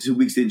between the 2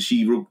 weeks that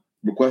she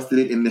requested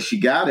it and that she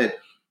got it,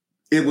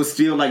 it was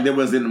still like there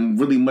wasn't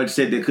really much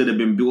said that could have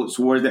been built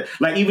towards that.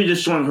 Like even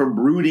just showing her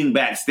brooding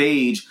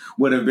backstage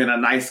would have been a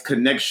nice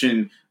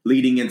connection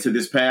leading into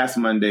this past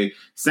Monday.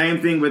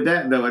 Same thing with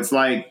that though. It's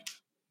like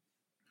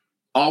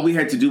all we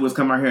had to do was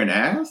come out here and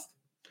ask.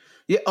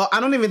 Yeah, I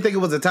don't even think it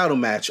was a title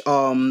match.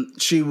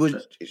 She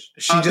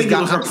just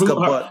got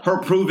Asuka, her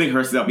proving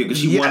herself because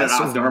she wanted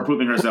Asuka. Her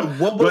proving herself.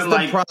 What was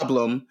the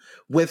problem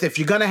with if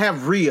you're gonna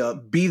have Rhea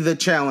be the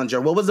challenger?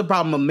 What was the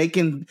problem of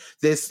making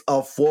this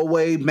a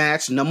 4-way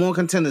match, number 1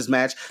 contenders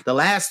match? The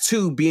last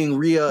 2 being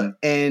Rhea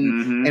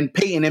and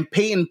Peyton, and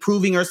Peyton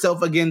proving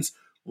herself against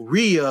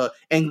Rhea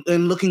and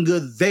looking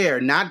good there,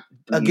 not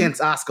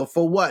against Asuka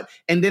for what?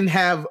 And then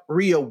have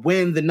Rhea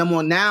win the number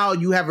 1. Now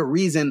you have a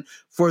reason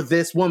for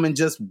this woman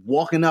just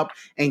walking up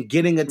and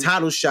getting a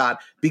title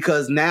shot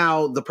because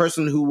now the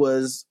person who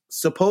was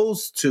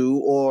supposed to,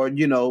 or,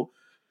 you know,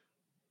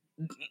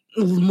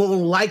 more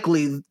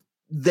likely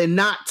than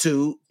not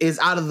to, is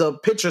out of the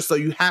picture. So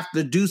you have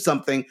to do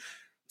something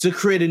to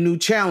create a new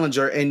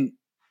challenger, and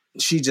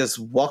she just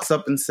walks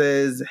up and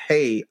says,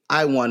 "Hey,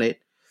 I want it."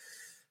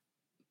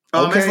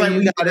 Okay,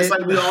 it's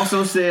like we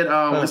also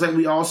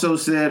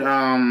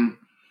said.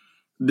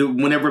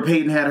 Whenever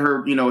Peyton had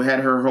her,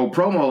 had her whole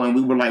promo, and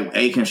we were like,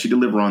 "Hey, can she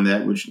deliver on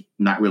that?" Which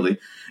not really.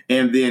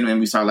 And then when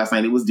we saw last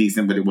night, it was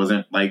decent, but it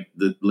wasn't like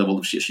the level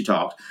of shit she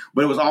talked.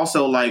 But it was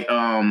also like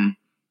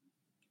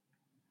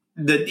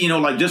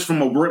like just from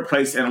a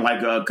workplace and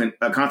like a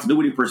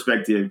continuity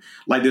perspective,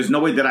 like there's no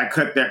way that I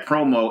cut that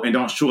promo and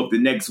don't show up the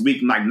next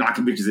week and like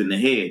knocking bitches in the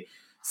head.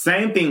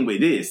 Same thing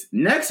with this.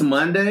 Next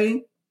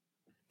Monday,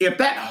 if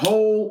that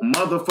whole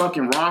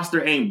motherfucking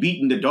roster ain't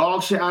beating the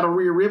dog shit out of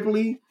Rhea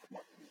Ripley,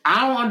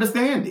 I don't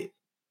understand it.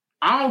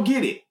 I don't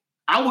get it.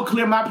 I would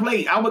clear my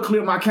plate. I would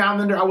clear my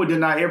calendar. I would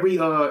deny every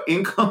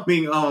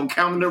incoming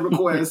calendar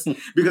request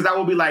because I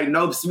would be like,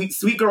 no,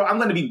 sweet girl, I'm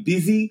going to be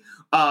busy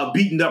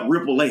beating up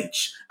Triple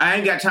H. I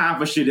ain't got time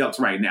for shit else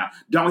right now.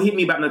 Don't hit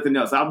me about nothing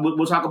else.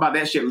 We'll talk about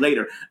that shit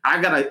later.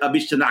 I got a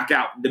bitch to knock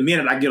out the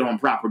minute I get on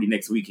property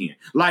next weekend.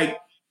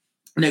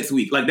 Next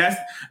week. That's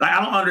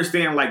I don't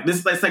understand.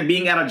 This, it's like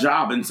being at a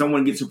job and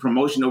someone gets a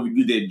promotion over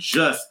you that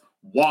just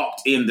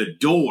walked in the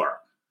door.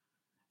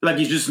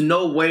 It's just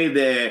no way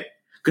that,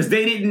 because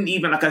they didn't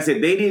even, like I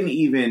said, they didn't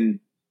even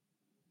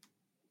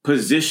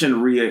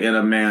position Rhea in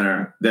a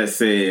manner that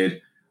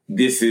said,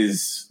 this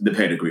is the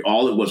pedigree.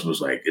 All it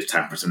was like, it's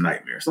time for some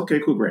nightmares. Okay,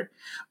 cool, great.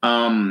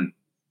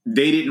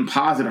 They didn't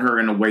posit her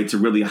in a way to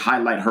really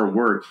highlight her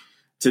work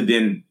to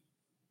then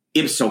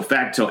ipso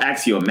facto,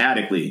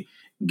 axiomatically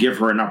give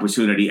her an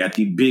opportunity at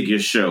the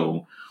biggest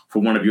show for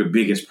one of your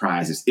biggest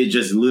prizes. It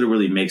just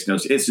literally makes no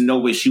sense. It's no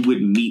way she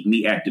wouldn't meet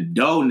me at the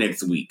door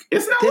next week.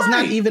 There's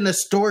not even a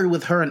story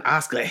with her and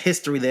Asuka, a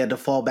history there to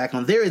fall back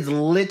on. There is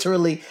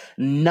literally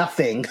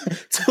nothing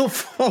to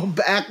fall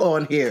back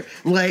on here.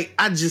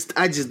 I just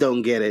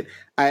don't get it.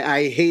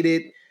 I hate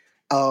it.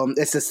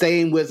 It's the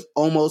same with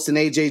Omos and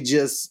AJ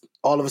just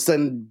all of a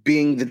sudden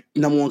being the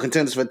number one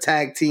contenders for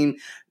tag team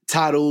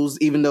titles,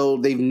 even though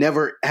they've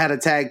never had a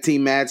tag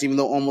team match, even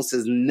though Omos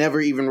has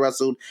never even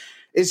wrestled.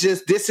 It's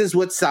just, this is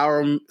what's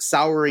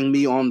souring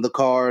me on the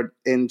card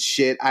and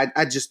shit.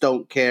 I just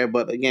don't care.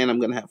 But again,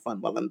 I'm going to have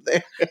fun while I'm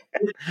there.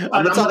 I'm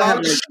going to talk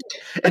about shit,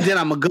 and then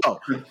I'm going to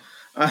go.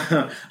 I'm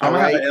going to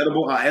have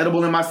an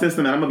edible in my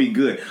system, and I'm going to be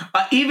good.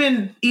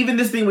 Even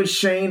this thing with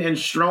Shane and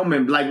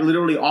Strowman,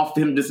 literally off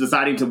him just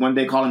deciding to one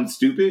day call him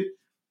stupid.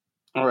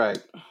 All right.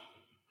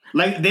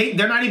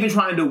 They're not even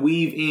trying to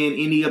weave in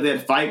any of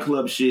that Fight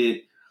Club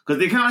shit, because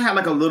they kind of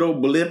had a little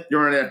blip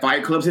during that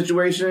Fight Club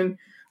situation.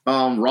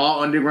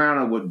 Raw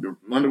Underground or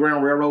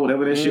Underground Railroad,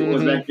 whatever that shit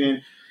was back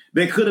then.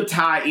 They could have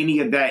tied any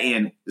of that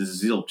in.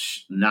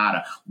 Zilch,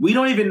 nada. We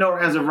don't even know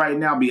as of right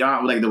now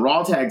beyond the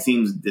Raw tag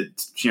teams, the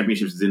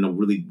championships is in a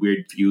really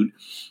weird feud.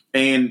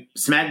 And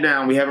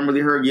SmackDown, we haven't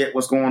really heard yet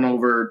what's going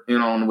over,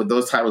 with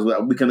those titles.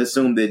 We can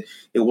assume that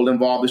it will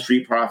involve the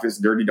Street Profits,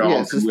 Dirty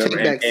Dogs,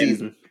 whoever.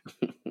 Season.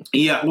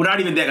 Yeah, well,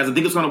 not even that, because I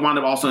think it's going to wind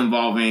up also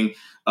involving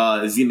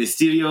the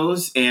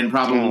Mysterios and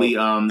probably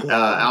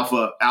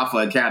Alpha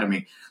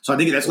Academy. So I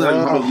think that's going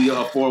to probably be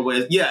a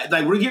four-way.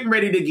 Yeah, we're getting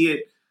ready to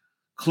get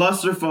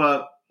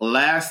clusterfuck,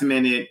 last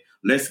minute.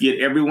 Let's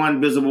get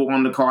everyone visible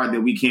on the card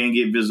that we can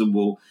get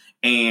visible.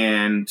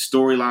 And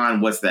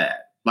storyline, what's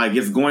that?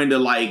 It's going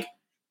to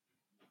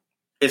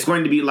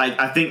be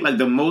I think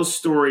the most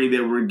story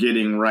that we're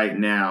getting right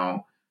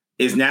now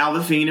is now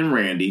The Fiend and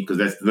Randy, because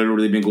that's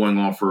literally been going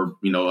on for,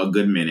 a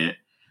good minute.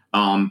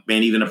 And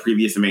even a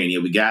previous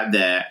Mania, we got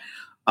that.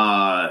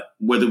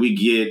 Whether we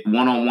get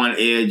one-on-one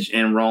Edge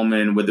and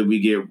Roman, whether we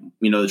get,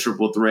 the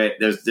triple threat,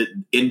 there's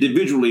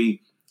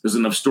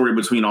enough story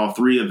between all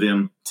three of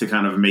them to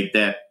kind of make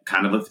that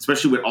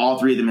especially with all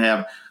three of them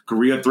have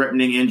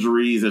career-threatening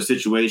injuries or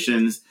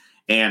situations,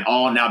 and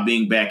all now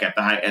being back at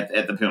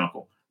the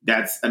pinnacle.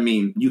 I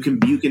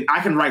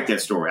can write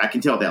that story. I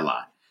can tell that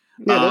lie.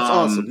 Yeah, that's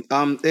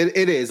awesome.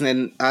 It is,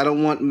 and I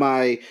don't want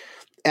my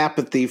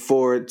apathy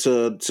for it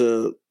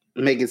to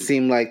make it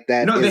seem like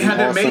that. No, they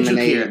haven't made you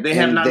care. They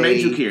have not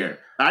made you care.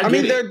 I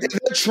mean, they're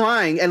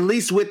trying. At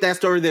least with that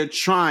story, they're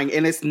trying,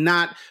 and it's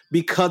not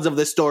because of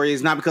the story.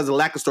 It's not because of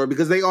lack of story,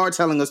 because they are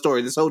telling a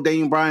story. This whole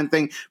Daniel Bryan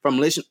thing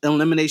from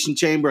Elimination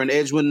Chamber and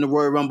Edge winning the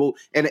Royal Rumble,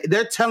 and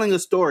they're telling a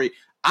story.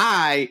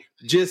 I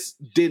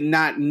just did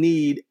not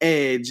need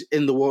Edge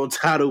in the world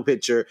title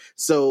picture,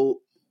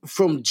 so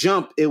from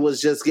jump, it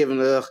was just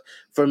given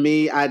for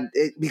me.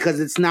 Because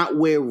it's not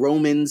where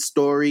Roman's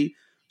story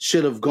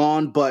should have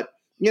gone, but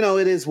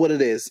it is what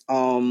it is. I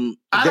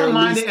don't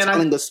mind it,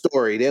 telling a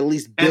story. They're at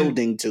least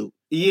building to.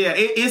 Yeah,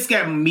 it's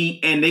got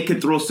meat, and they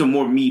could throw some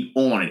more meat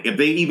on it if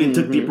they even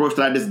took the approach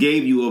that I just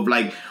gave you of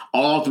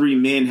all three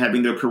men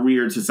having their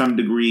career to some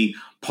degree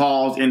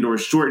paused and or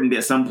shortened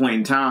at some point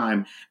in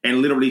time,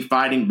 and literally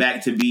fighting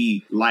back to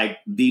be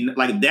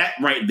that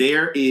right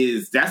there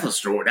that's a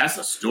story. That's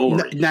a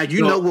story. Now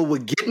you know what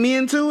would get me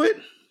into it.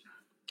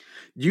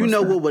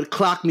 What would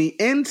clock me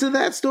into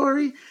that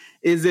story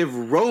is if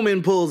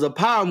Roman pulls a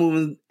power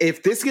move.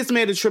 If this gets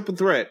made a triple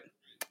threat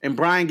and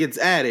Bryan gets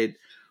added,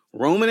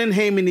 Roman and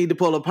Heyman need to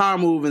pull a power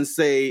move and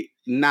say,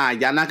 nah,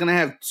 y'all not gonna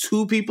have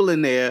two people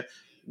in there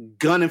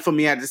gunning for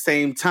me at the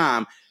same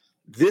time.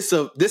 This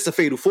a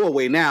fatal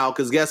 4-way now,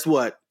 because guess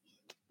what?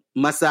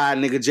 My side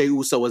nigga Jey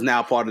Uso is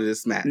now part of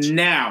this match.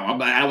 Now,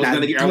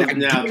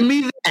 give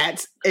me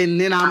that,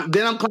 and then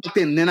I'm clocked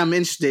in. Then I'm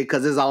interested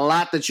because there's a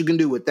lot that you can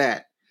do with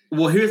that.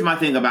 Well, here's my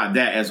thing about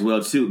that as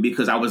well too,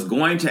 because I was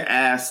going to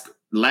ask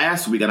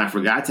last week and I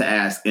forgot to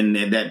ask, and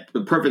that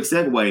the perfect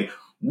segue.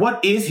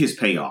 What is his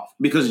payoff?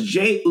 Because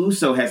Jey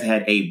Uso has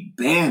had a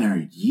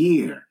banner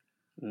year.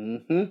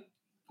 Mm-hmm.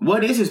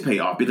 What is his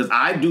payoff? Because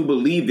I do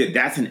believe that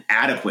that's an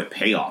adequate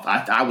payoff.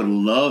 I would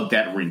love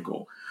that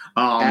wrinkle.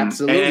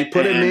 Absolutely.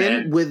 Put him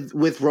in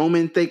with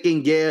Roman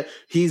thinking, yeah,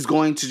 he's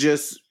going to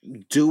just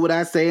do what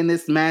I say in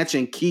this match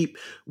and keep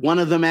one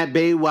of them at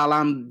bay while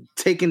I'm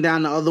taking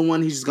down the other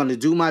one. He's just going to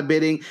do my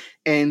bidding.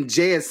 And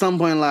Jay at some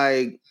point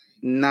like,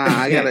 nah,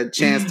 I got a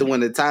chance to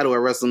win the title at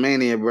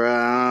WrestleMania,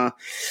 bro.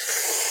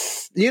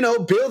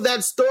 Build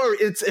that story.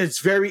 It's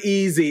very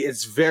easy.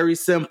 It's very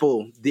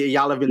simple.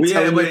 Y'all have been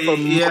telling me for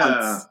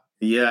months.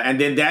 Yeah, and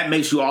then that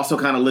makes you also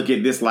kind of look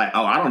at this like,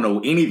 oh, I don't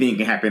know, anything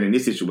can happen in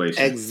this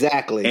situation.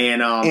 Exactly. And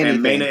now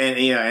main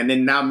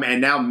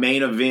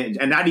event,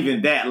 and not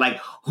even that.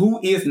 Like, who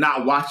is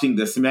not watching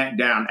the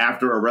SmackDown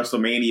after a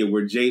WrestleMania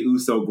where Jey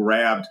Uso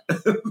grabbed,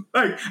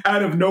 like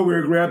out of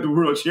nowhere, grabbed the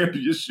World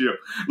Championship?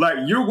 Like,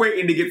 you're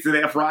waiting to get to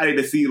that Friday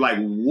to see like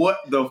what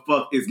the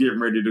fuck is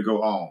getting ready to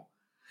go on,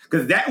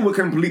 because that would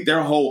complete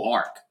their whole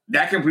arc.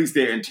 That completes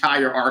their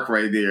entire arc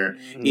right there.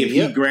 If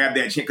he grabbed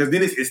that chance, because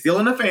then it's still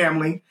in the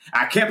family.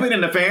 I kept it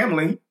in the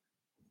family.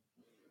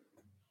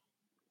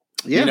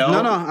 Yeah, no,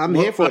 I'm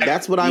here for it.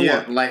 That's what I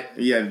want.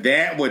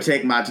 That would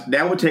take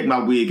my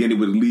wig and it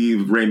would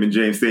leave Raymond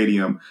James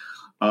Stadium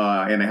in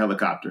a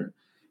helicopter.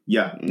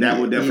 Yeah, that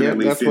would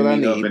definitely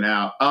send me up and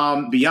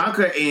out.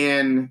 Bianca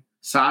and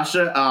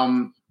Sasha,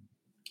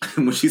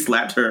 when she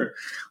slapped her,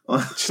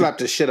 slapped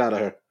the shit out of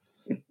her.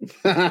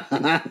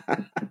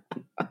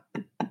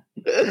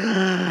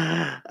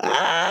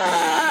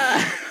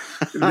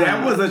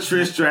 That was a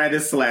Trish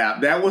Stratus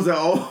slap. That was an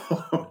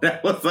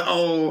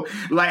old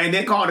like, and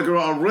they called the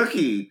girl a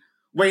rookie.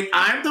 Wait,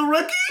 I'm the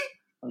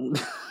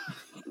rookie?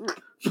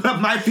 But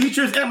my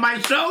features and my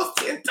shows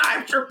 10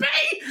 times your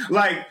pay.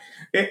 Like,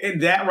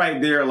 that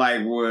right there,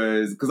 like,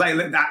 was because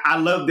I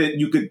love that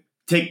you could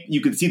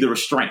see the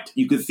restraint.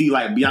 You could see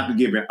like Bianca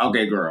giving,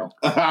 okay, girl,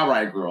 all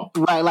right, girl,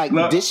 right? Like,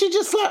 look, did she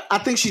just slap? I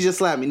think she just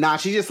slapped me. Nah,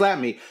 she just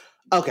slapped me.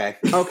 Okay.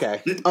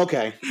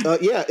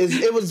 Yeah,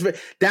 it was.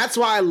 That's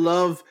why I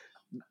love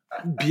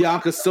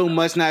Bianca so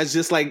much now. It's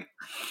just like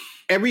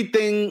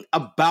everything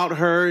about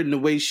her and the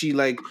way she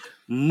like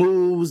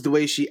moves, the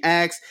way she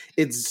acts.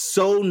 It's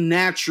so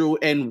natural,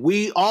 and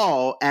we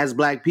all, as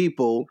Black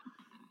people,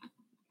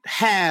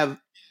 have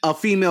a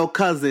female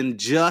cousin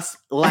just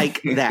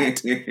like that.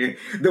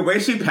 The way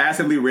she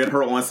passively read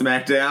her on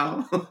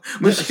SmackDown,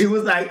 when she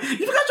was like,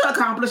 "You forgot your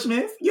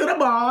accomplishments. You're the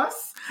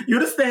boss.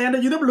 You're the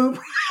standard. You're the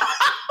blueprint.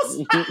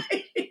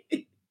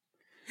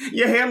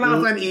 Your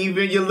hairline's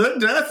uneven. You look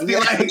dusty."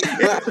 Like,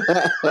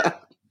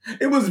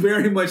 it was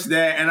very much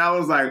that, and I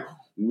was like,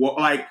 what?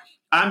 Like,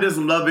 I'm just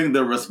loving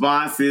the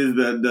responses,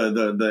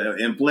 the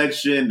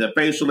inflection, the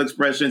facial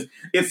expressions.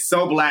 It's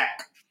so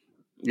Black.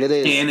 It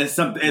is, and it's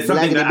something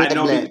that I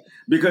know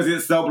because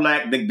it's so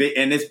Black, and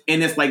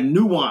it's like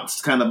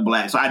nuanced kind of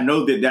Black. So I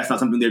know that that's not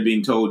something they're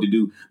being told to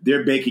do.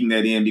 They're baking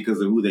that in because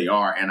of who they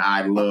are, and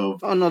I love.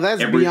 Oh no,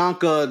 that's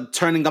Bianca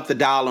turning up the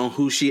dial on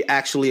who she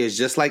actually is.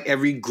 Just like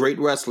every great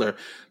wrestler,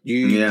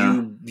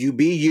 you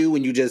be you,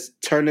 and you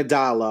just turn the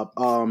dial up.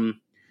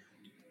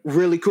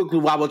 Really quickly,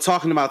 while we're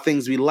talking about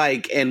things we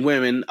like and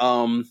women,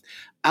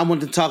 I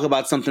want to talk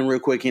about something real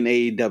quick in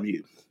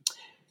AEW.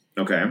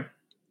 Okay.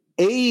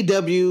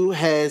 AEW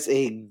has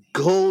a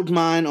gold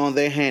mine on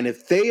their hand.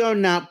 If they are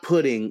not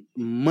putting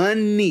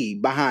money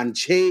behind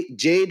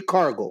Jade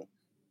Cargill,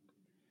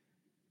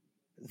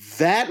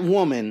 that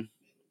woman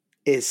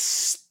is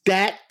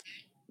stacked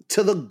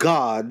to the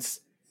gods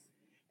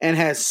and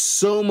has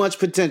so much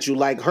potential.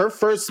 Like her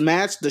first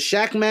match, the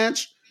Shaq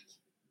match,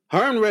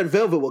 her and Red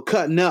Velvet were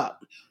cutting up.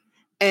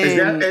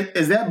 And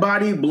is that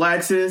body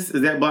Blacks's?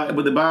 Is that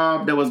with the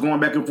Bob that was going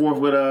back and forth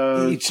with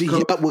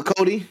with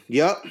Cody?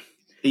 Yep.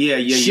 Yeah.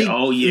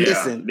 Oh, yeah.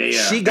 Listen,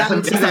 she got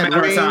into that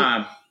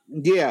ring.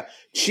 Yeah,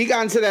 she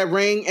got into that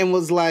ring and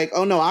was like,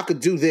 "Oh no, I could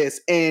do this."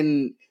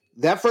 And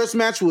that first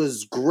match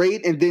was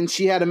great. And then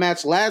she had a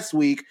match last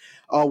week,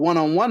 a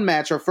one-on-one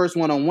match, her first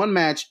one-on-one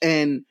match,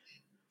 and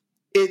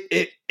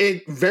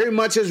it very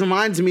much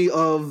reminds me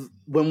of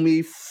when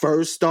we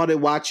first started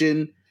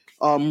watching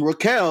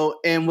Raquel,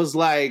 and was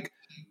like,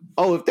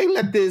 oh, if they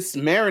let this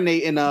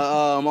marinate in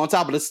on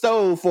top of the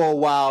stove for a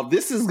while,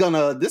 this is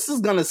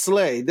gonna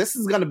slay. This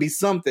is gonna be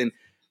something.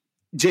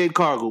 Jade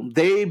Cargill,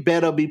 they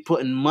better be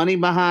putting money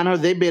behind her.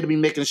 They better be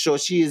making sure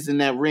she is in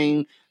that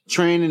ring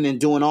training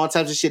and doing all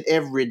types of shit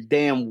every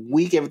damn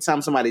week. Every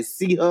time somebody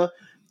see her,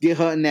 get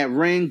her in that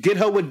ring, get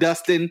her with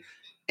Dustin,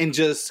 and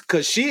just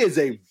because she is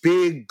a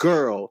big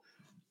girl.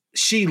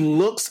 she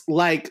looks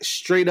like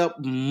straight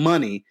up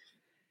money.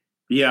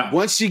 Yeah.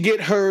 Once you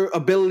get her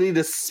ability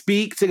to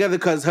speak together,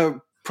 because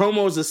her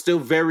promos are still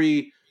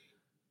very.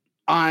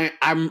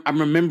 I'm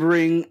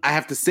remembering. I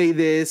have to say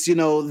this.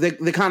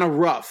 They're kind of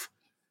rough.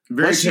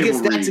 Very Once she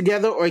gets that read.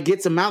 together or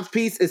gets a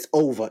mouthpiece, it's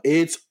over.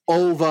 It's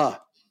over.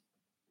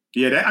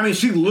 Yeah,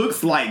 she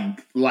looks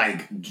like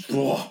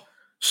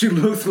she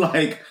looks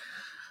like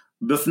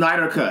the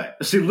Snyder Cut.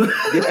 She looks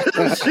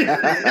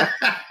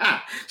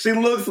she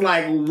looks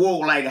like whoa,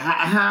 like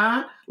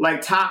huh?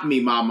 Like top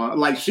me, mama.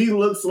 Like she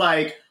looks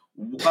like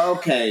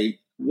okay,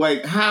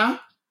 wait, huh?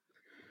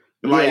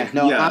 Like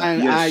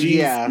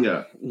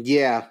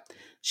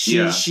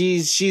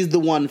She's the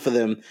one for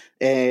them,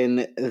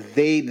 and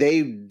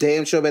they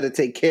damn sure better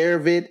take care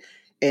of it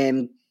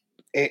and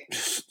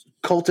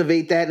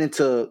cultivate that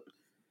into.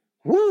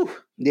 Woo!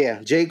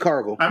 Yeah, Jade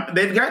Cargill.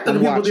 They've got the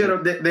people there.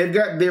 They've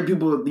got their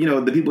people.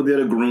 The people there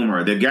to groom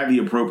her. They've got the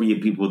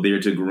appropriate people there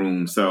to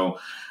groom. So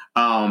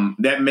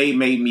that made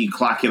me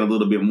clock in a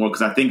little bit more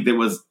because I think there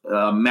was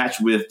a match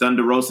with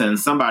Thunder Rosa and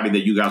somebody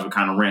that you guys were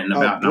kind of ranting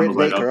about. Britt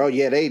Baker.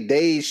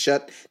 They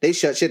shut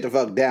shit the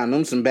fuck down.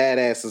 Them some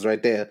badasses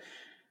right there.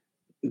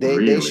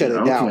 They shut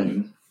it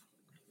down.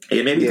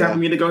 It may be time for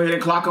me to go ahead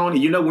and clock on.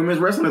 Women's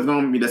wrestling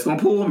is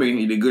gonna pull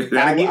me.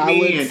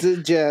 I would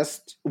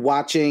suggest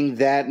watching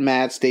that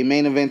match. They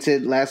main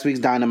evented last week's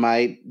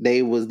Dynamite.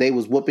 They was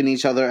whooping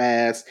each other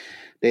ass.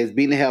 They was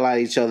beating the hell out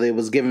of each other. It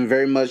was given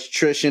very much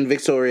Trish and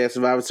Victoria at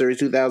Survivor Series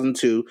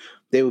 2002.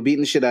 They were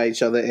beating the shit out of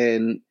each other,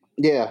 and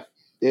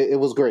it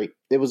was great.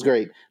 It was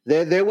great.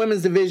 Their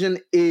women's division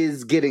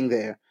is getting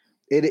there.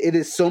 It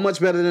is so much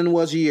better than it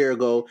was a year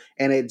ago,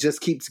 and it just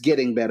keeps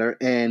getting better.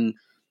 And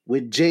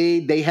with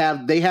Jade, they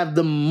have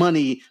the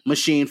money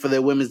machine for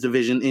their women's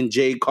division in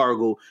Jade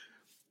Cargill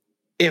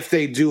if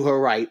they do her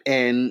right,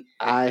 and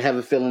I have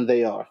a feeling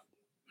they are.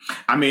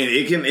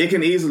 It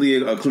can easily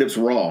eclipse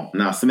Raw.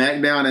 Now,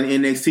 SmackDown and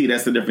NXT,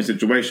 that's a different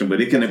situation, but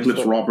it can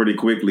eclipse Raw pretty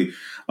quickly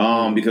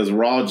because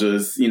Raw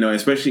just,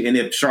 especially, and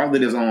if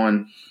Charlotte is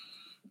on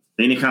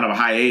any kind of a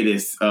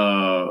hiatus,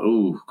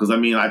 because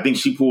I think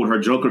she pulled her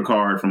Joker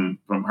card from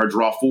her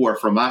draw 4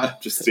 from my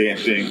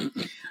understanding.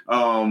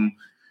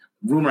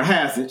 Rumor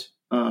has it,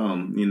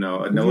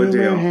 Noah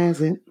Dale.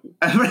 Has it.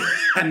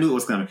 I knew it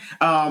was coming.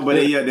 But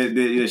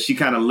she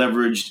kind of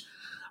leveraged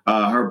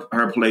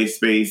her play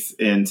space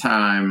and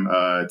time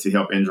to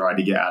help Andrade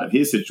to get out of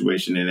his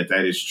situation. And if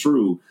that is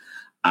true,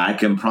 I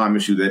can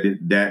promise you that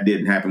that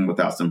didn't happen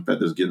without some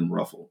feathers getting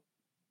ruffled.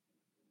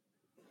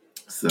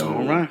 So,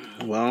 all right.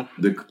 Well,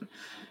 the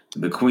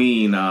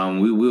Queen,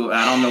 we will.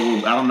 I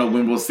don't know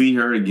when we'll see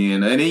her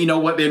again. And then, you know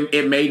what?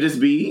 It may just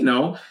be,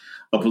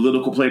 a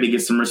political play to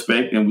get some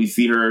respect, and we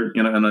see her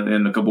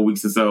in a couple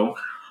weeks or so.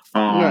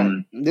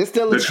 Right. There's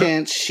still a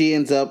chance she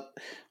ends up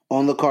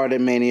on the card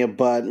at Mania,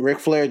 but Ric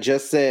Flair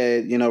just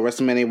said,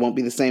 WrestleMania won't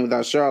be the same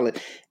without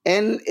Charlotte.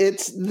 And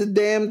it's the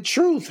damn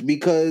truth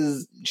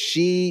because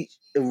she,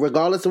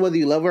 regardless of whether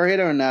you love her or hate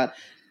her or not,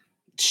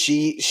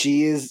 she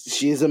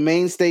is a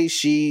mainstay.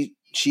 She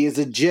is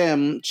a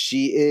gem.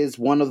 She is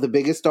one of the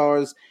biggest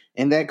stars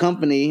in that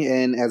company.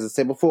 And as I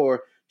said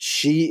before,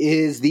 she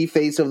is the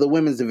face of the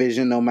women's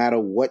division, no matter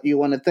what you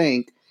want to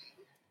think.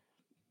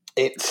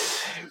 Missing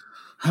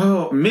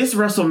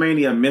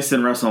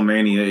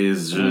WrestleMania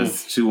is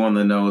just too on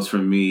the nose for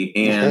me.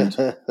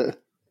 And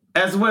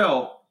as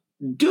well,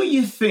 do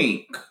you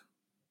think,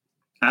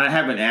 and I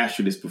haven't asked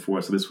you this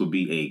before, so this will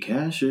be a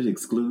Cash It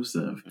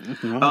exclusive.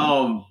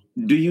 Mm-hmm.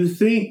 Do you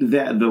think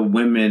that the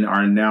women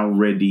are now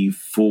ready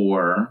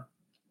for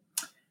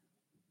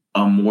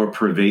a more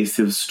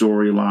pervasive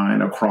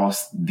storyline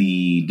across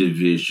the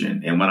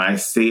division? And when I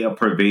say a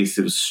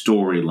pervasive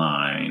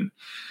storyline,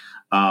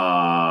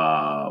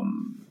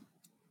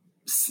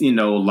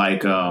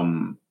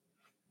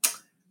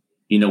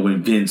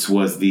 when Vince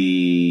was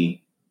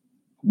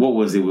what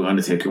was it with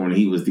Undertaker when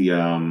he was the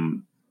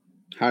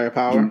higher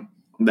power?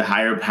 The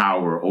higher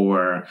power,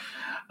 or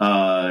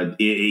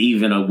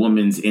even a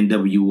woman's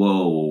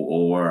NWO,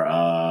 or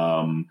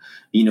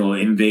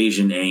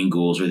invasion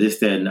angles, or this,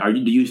 that,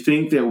 and do you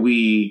think that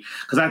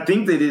because I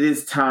think that it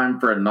is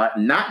time for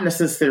not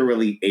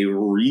necessarily a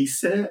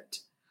reset,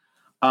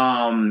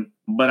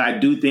 but I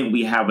do think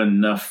we have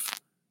enough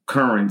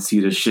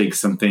currency to shake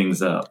some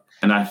things up.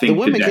 And I think the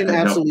women can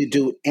absolutely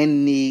do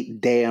any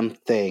damn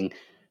thing.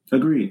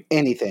 Agreed.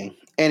 Anything.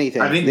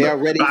 They are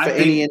ready for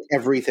any and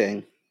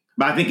everything.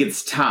 But I think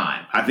it's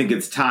time. I think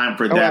it's time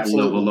for that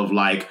absolutely. level of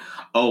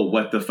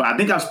what the I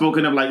think I've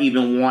spoken of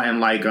even wanting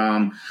the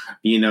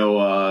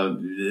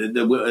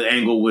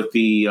angle with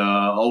the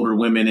older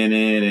women in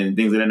it and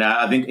things like that.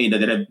 I think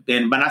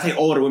and when I say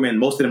older women,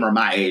 most of them are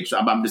my age. So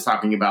I'm just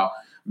talking about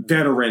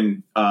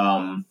veteran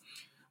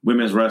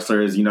women's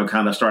wrestlers,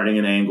 kind of starting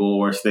an angle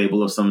or a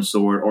stable of some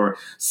sort, or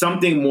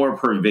something more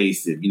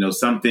pervasive,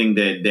 something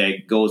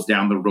that goes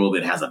down the road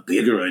that has a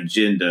bigger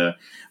agenda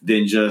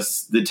than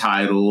just the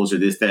titles or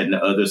this, that, and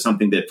the other,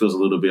 something that feels a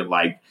little bit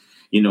like,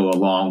 a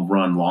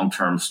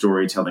long-term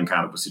storytelling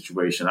kind of a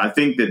situation. I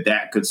think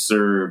that could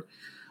serve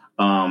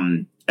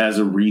as as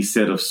a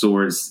reset of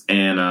sorts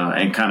and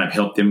kind of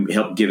help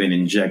give an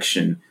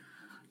injection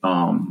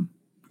to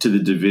the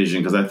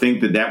division, because I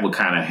think that would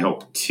kind of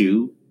help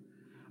too.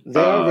 They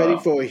are ready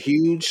for a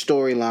huge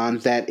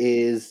storyline that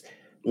is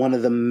one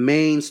of the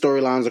main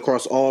storylines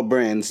across all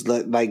brands.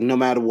 Like no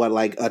matter what,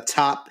 like a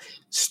top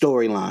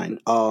storyline.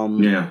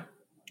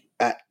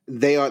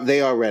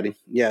 They are ready.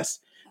 Yes.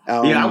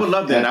 I would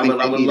love that.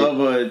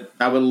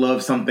 I would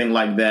love something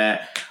like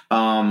that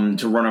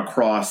to run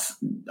across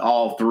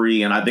all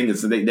three. And I think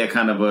it's that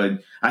kind of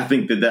I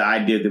think that the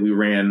idea that we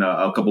ran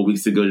a couple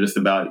weeks ago, just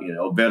about,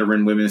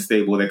 veteran women's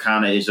stable, that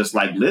kind of is just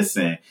like,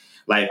 listen,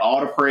 like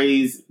all the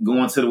praise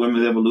going to the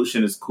women's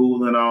evolution is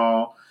cool and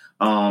all.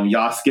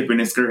 Y'all skipping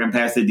and skirting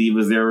past the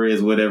Divas era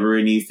is whatever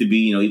it needs to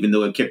be, even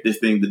though it kept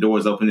the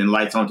doors open and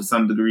lights on to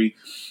some degree.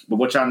 But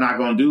what y'all not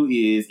going to do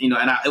is,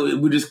 it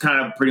would just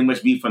kind of pretty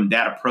much be from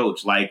that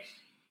approach, like,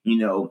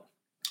 which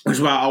is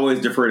why I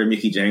always defer to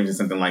Mickie James and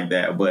something like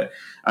that. But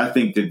I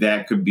think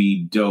that could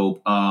be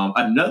dope.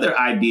 Another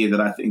idea that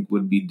I think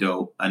would be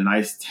dope, a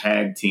nice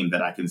tag team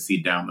that I can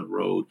see down the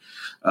road,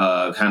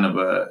 kind of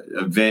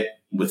a vet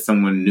with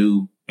someone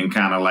new and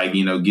kind of like,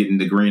 getting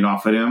the green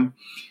off of them.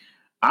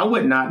 I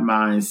would not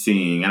mind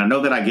seeing, and I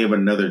know that I gave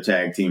another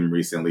tag team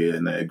recently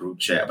in the group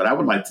chat, but I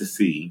would like to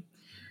see,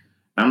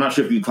 I'm not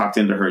sure if you clocked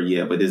into her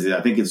yet, but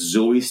I think it's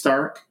Zoe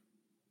Stark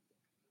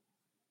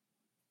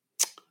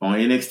on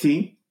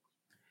NXT.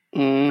 I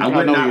know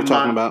what you're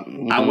talking about.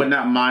 Mm-hmm. I would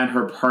not mind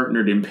her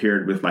partnered and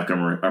paired with like a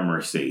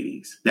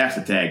Mercedes. That's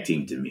a tag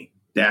team to me.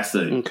 That's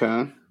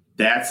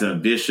a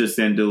vicious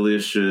and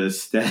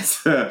delicious.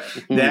 That's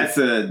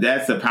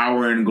a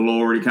power and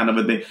glory kind of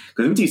a thing. Because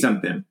let me tell you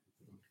something.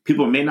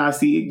 People may not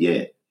see it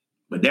yet,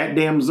 but that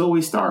damn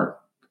Zoe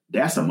Stark,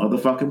 that's a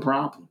motherfucking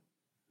problem.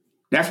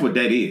 That's what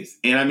that is.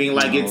 And I mean,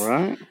 like,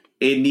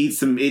 it needs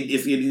some,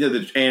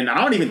 and I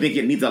don't even think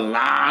it needs a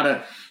lot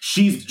of,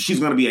 she's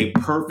going to be a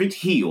perfect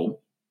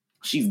heel.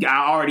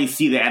 I already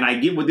see that. And I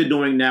get what they're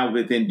doing now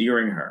with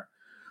endearing her.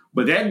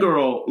 But that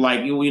girl,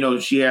 like,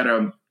 she had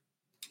a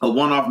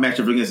one-off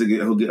matchup against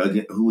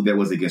who that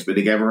was against, but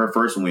they gave her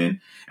first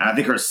win. And I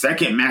think her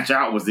second match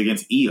out was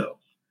against Io.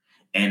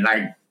 And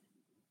like,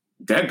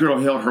 that girl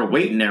held her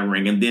weight in that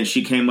ring, and then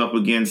she came up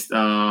against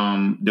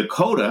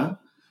Dakota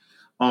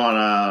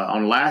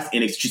on last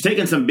NXT. She's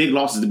taking some big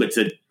losses, but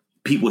to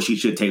people she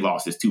should take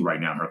losses to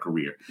right now in her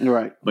career.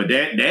 Right. But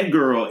that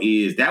girl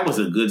that was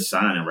a good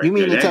signing right there. You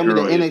mean to tell me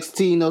that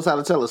NXT knows how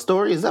to tell a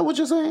story? Is that what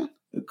you're saying?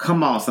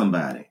 Come on,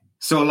 somebody.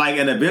 So like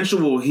an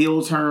eventual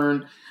heel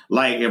turn,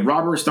 like if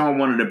Robert Stone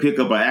wanted to pick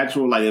up an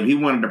actual, like if he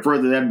wanted to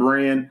further that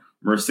brand,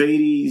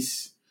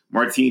 Mercedes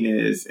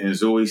Martinez and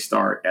Zoe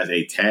Stark as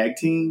a tag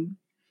team.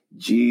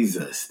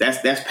 Jesus,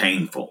 that's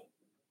painful.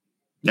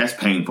 That's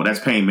painful. That's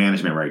pain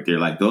management right there.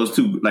 Like those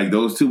two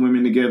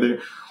women together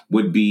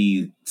would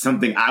be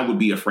something I would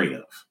be afraid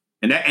of.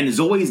 And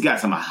Zoe's got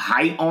some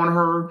height on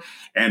her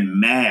and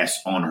mass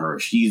on her.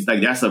 She's like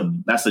that's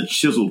a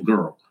chiseled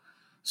girl.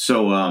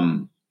 So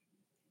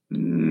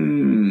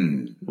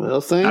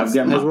well, thanks.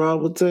 As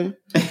Rob would say.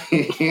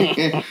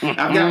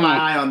 I've got my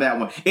eye on that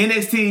one.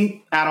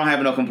 NXT, I don't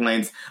have no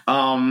complaints.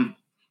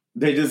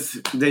 They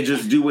just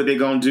do what they're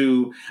gonna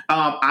do.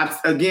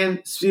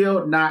 Again,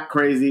 still not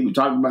crazy. We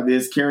talked about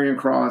this. Karrion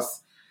Kross.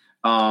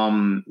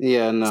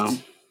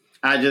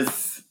 I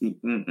just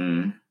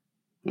I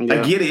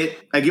get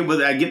it. I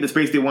get the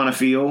space they want to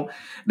feel.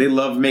 They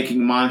love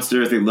making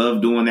monsters. They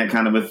love doing that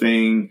kind of a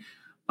thing.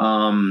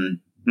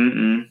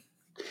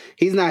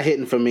 He's not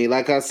hitting for me.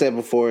 Like I said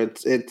before,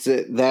 it's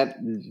that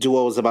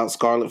duo is about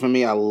Scarlett for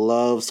me. I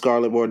love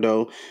Scarlett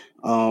Bordeaux.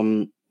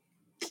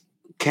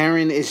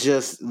 Karen is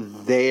just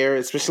there,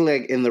 especially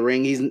like in the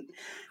ring.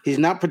 He's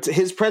not,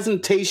 his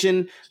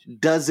presentation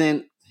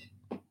doesn't,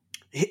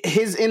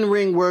 his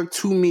in-ring work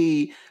to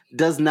me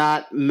does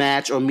not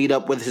match or meet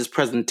up with his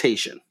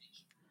presentation.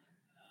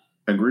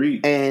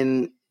 Agreed.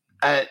 And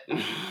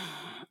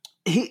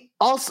he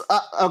also,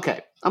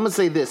 okay, I'm going to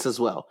say this as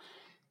well.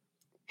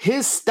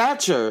 His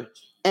stature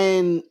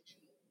and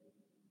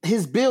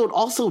his build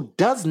also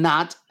does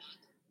not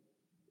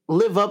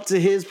live up to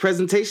his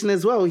presentation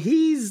as well.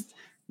 He's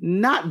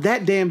not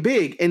that damn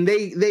big, and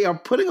they are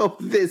putting up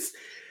this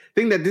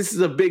thing that this is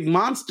a big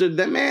monster.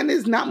 That man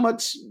is not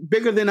much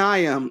bigger than I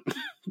am.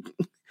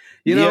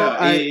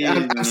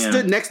 I've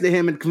stood next to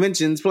him at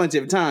conventions plenty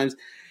of times.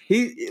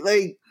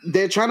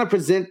 They're trying to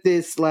present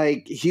this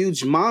like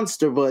huge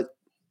monster, but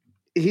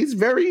he's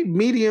very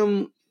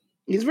medium.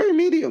 He's very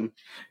medium.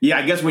 Yeah,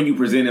 I guess when you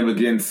present him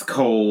against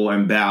Cole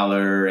and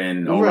Balor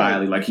and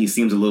O'Reilly, like he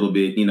seems a little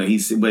bit,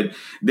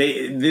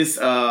 this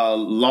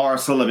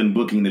Lars Sullivan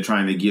booking they're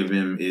trying to give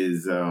him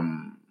is,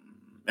 I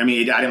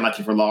didn't like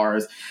it for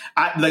Lars.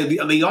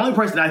 The only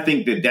person I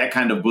think that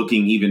kind of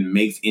booking even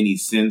makes any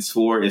sense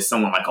for is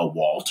someone like a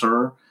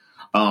Walter,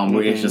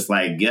 where it's just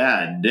like,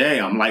 God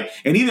damn, like,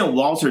 and even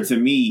Walter to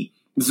me,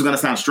 this is going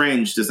to sound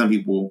strange to some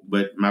people,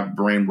 but my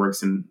brain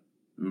works in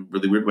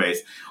really weird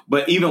ways.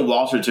 But even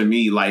Walter to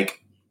me,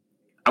 like,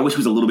 I wish he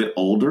was a little bit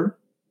older.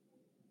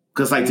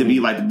 Because like to be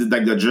like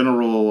the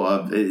general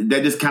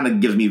that just kind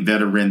of gives me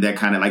veteran, that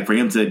kind of like for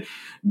him to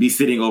be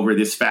sitting over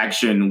this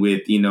faction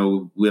with, you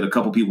know, with a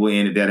couple people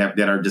in it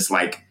that are just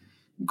like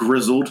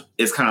grizzled.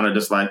 It's kind of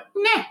just like,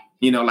 nah,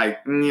 you know, like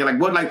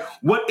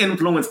what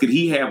influence could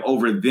he have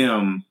over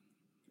them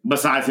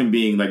besides him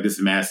being like this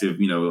massive,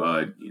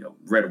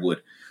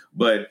 redwood.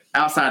 But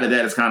outside of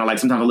that, it's kind of like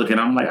sometimes I look at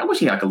him, I'm like, I wish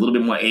he had like a little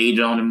bit more age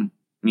on him,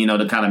 you know,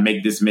 to kind of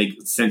make this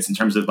make sense in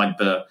terms of like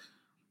the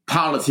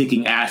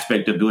politicking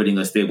aspect of building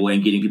a stable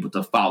and getting people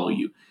to follow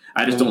you.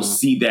 I just don't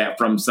see that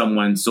from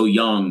someone so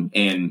young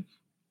and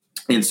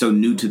so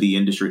new to the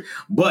industry.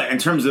 But in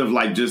terms of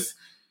like just,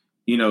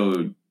 you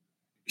know,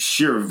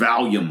 sheer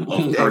volume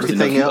of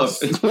everything else,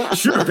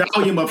 sheer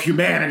volume of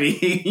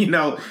humanity, you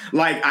know,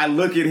 like I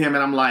look at him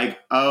and I'm like,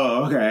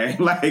 oh, okay.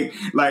 like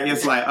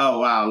it's like, oh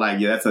wow, like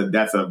yeah,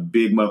 that's a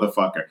big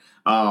motherfucker.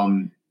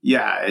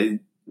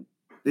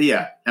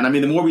 Yeah. And I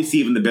mean, the more we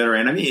see him, the better.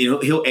 And I mean,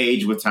 he'll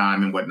age with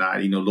time and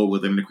whatnot. You know, Lord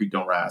willing, the creek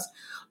don't rise.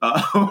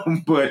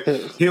 But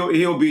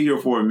he'll be here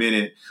for a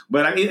minute.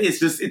 But it's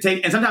just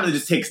and sometimes it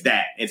just takes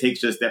that. It takes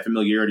just that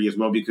familiarity as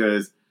well,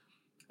 because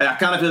I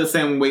kind of feel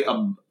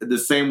the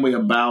same way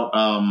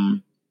about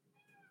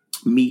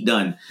Meat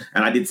Dunn.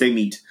 And I did say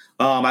Meat.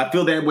 I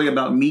feel that way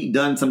about Meat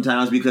Dunn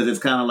sometimes because it's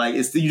kind of like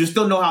you just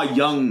don't know how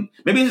young.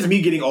 Maybe it's just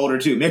me getting older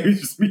too. Maybe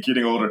it's just me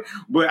getting older.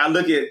 But I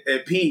look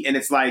at Pete and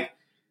it's like.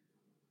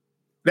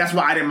 That's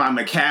why I didn't mind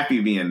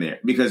McAfee being there,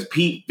 because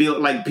Pete feels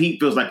like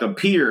a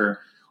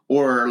peer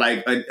or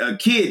like a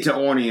kid to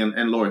Orny and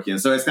Lorcan.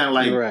 So it's kind of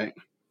like, right.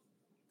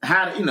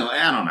 I don't know.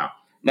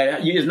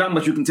 Like, there's not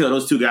much you can tell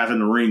those two guys in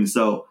the ring.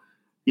 So,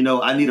 you know,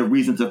 I need a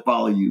reason to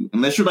follow you.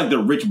 Unless you're like the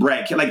rich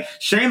brat kid. Like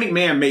Shane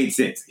McMahon made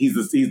sense. He's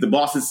the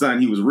boss's son.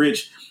 He was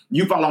rich.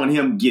 You following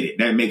him, get it.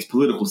 That makes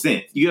political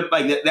sense. You get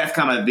like that's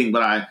kind of the thing.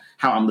 But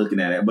how I'm looking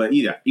at it. But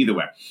either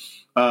way.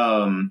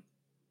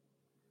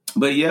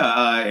 But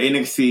yeah,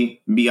 NXT,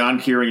 beyond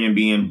Kyrian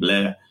being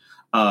blah,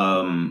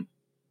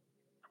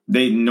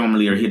 they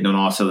normally are hitting on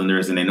all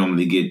cylinders and they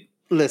normally get.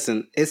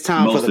 Listen, it's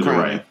time for the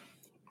crowning.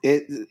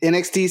 Right.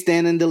 NXT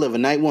Stand and Deliver,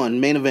 night one,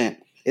 main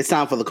event. It's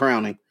time for the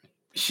crowning.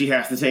 She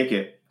has to take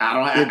it.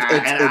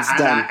 It's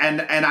done.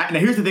 And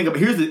here's the thing.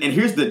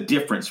 Here's the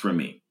difference for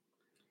me.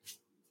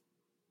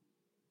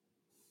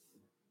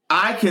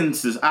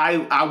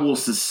 I will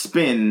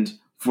suspend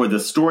for the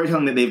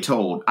storytelling that they've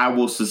told. I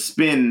will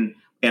suspend.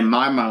 In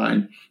my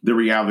mind, the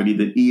reality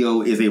that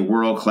Io is a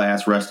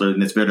world-class wrestler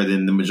and it's better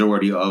than the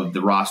majority of the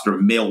roster,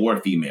 male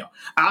or female.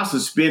 I'll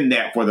suspend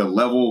that for the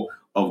level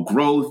of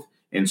growth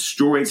and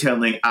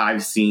storytelling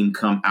I've seen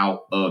come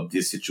out of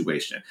this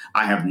situation.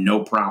 I have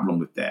no problem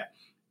with that.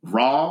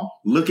 Raw,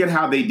 look at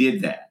how they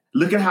did that.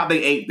 Look at how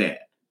they ate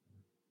that.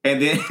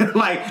 And then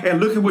and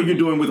look at what you're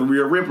doing with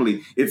Rhea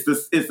Ripley.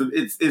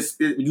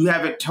 You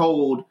haven't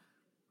told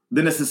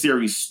the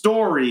necessary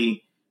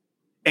story.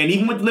 And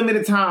even with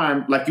limited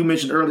time, like you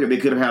mentioned earlier, they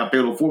could have had a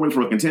fatal 4-way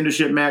for a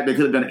contendership match. They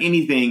could have done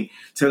anything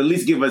to at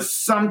least give us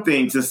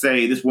something to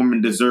say this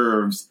woman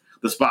deserves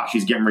the spot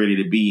she's getting ready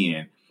to be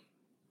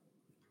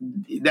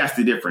in. That's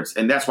the difference.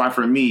 And that's why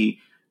for me,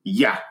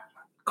 yeah,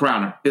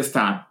 Crowner, it's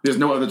time. There's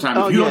no other time.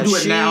 If you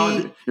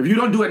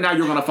don't do it now,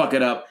 you're going to fuck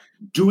it up.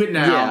 Do it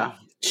now. Yeah.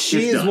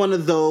 She is one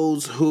of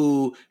those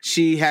who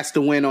she has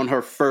to win on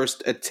her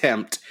first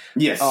attempt.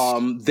 Yes.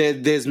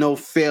 There's no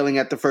failing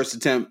at the first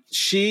attempt.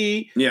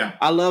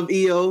 I love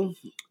Io.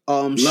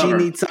 She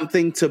needs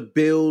something to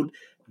build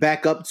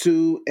back up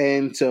to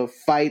and to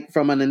fight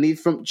from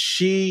underneath from.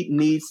 She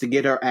needs to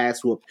get her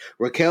ass whooped.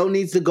 Raquel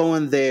needs to go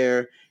in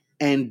there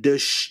and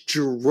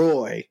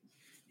destroy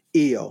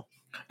Io.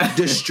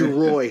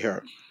 Destroy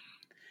her.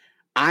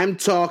 I'm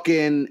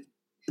talking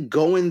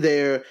go in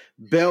there,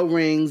 bell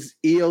rings,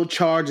 Io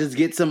charges,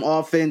 gets some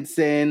offense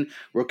in,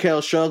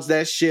 Raquel shrugs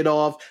that shit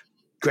off,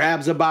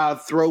 grabs her by the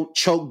throat,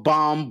 choke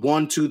bomb,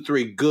 1, 2,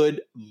 3,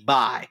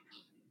 goodbye.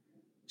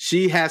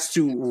 She has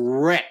to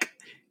wreck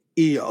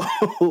Io.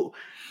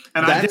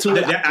 And that's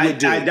I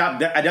doubt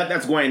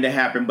that's going to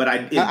happen, but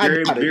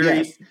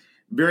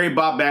very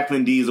Bob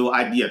Backlund Diesel.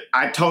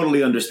 I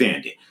totally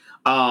understand it.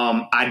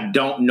 I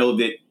don't know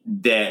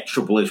that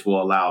Triple H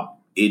will allow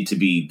it to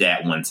be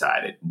that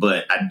one-sided,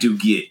 but I do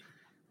get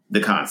the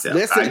concept.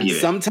 Listen,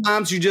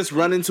 sometimes you just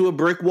run into a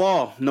brick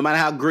wall, no matter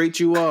how great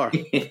you are.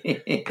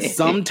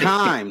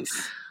 Sometimes.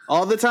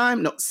 All the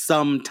time? No,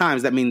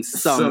 sometimes. That means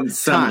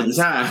sometimes.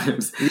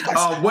 Yes.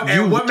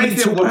 What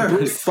makes it worse? A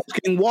brick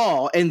fucking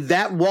wall, and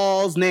that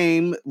wall's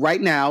name right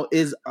now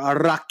is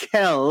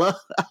Raquel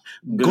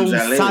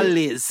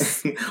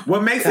Gonzalez.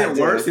 What makes it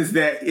worse is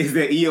that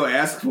Io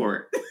asked for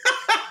it.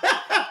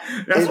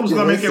 That's what's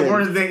going to make it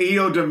worse than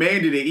Io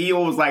demanded it.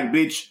 Io was like,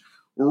 bitch,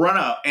 run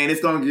up. And it's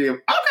going to give,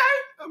 okay,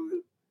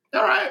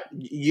 all right.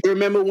 You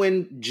remember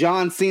when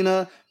John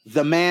Cena,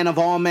 the man of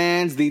all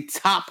mans, the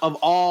top of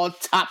all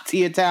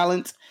top-tier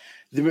talent,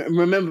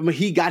 remember when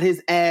he got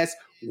his ass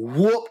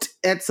whooped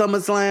at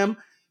SummerSlam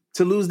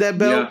to lose that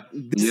belt?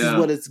 Yeah. This is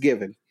what it's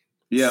given.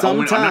 Yeah.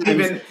 Sometimes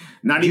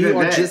not even you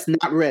are that. just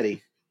not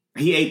ready.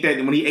 He ate that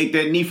when he ate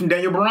that knee from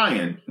Daniel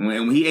Bryan,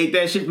 when he ate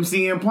that shit from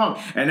CM Punk.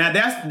 And now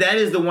that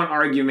is the one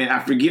argument. I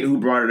forget who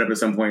brought it up at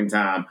some point in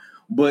time,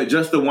 but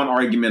just the one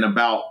argument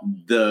about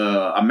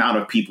the amount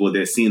of people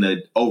that Cena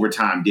over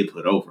time did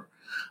put over.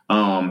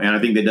 And I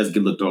think that does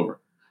get looked over.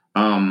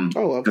 Of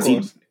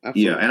course.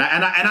 Yeah, and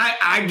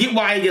I get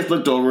why he gets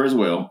looked over as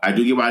well. I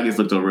do get why he gets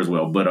looked over as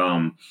well. But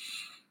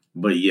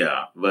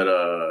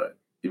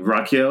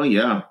Raquel,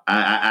 yeah,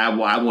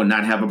 I will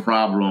not have a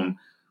problem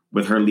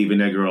with her leaving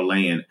that girl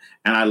laying.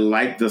 And I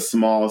like the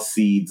small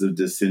seeds of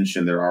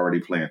dissension they're already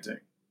planting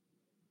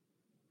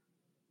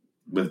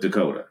with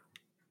Dakota.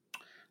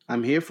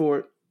 I'm here for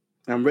it.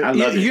 I'm I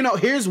love it. You know,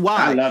 here's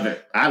why.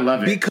 I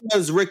love it.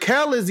 Because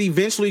Raquel is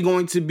eventually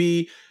going to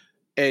be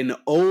an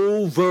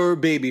over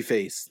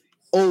babyface.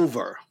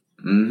 Over.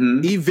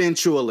 Mm-hmm.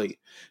 Eventually.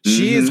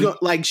 She is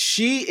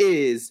she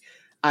is.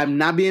 I'm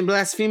not being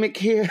blasphemic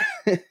here.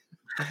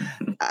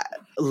 I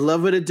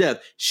love her to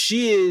death.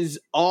 She is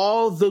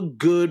all the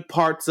good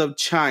parts of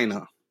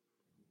China.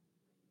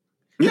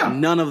 Yeah.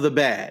 None of the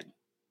bad.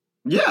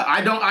 Yeah,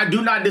 I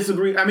do not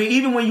disagree. I mean,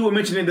 even when you were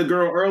mentioning the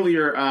girl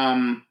earlier,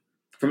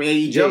 from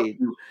AEW,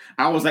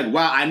 I was like,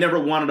 wow, I never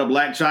wanted a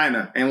Black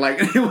China. And like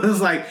it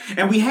was like,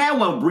 and we had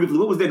one briefly.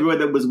 What was that girl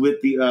that was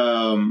with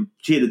the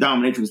she had the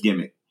dominatrix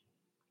gimmick?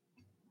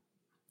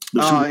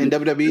 In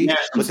WWE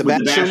with the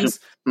Bashams?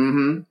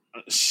 Mm-hmm.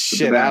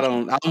 Shit,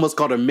 I almost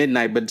called her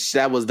Midnight, but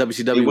that was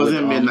WCW. It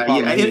wasn't Midnight.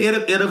 Yeah,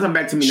 it'll come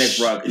back to me next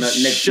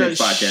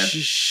podcast.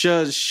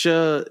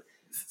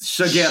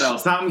 Ghetto,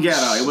 something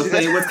ghetto. It was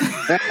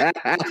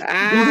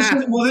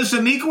was it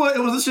Shaniqua? It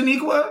was a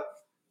Shaniqua?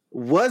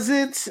 Was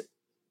it?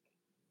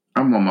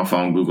 I'm on my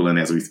phone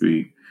Googling as we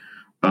speak.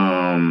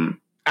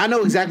 I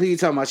know exactly what you're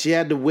talking about. She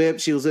had the whip.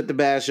 She was with the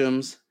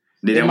Bashams.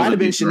 It might have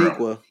been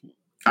Shaniqua.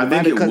 I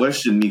think it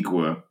was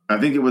Shaniqua. I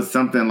think it was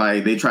something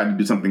like they tried to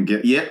do something.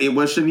 Yeah, it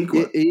was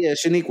Shaniqua. Yeah,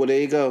 Shaniqua. There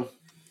you go.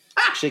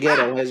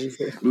 Shigeto, as you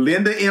said.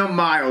 Linda M.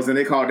 Miles, and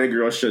they called that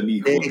girl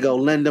Shaniqua. There you go,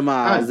 Linda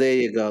Miles. There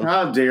you go.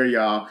 How dare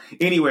y'all?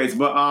 Anyways,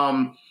 but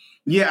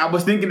yeah, I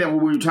was thinking that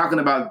when we were talking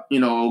about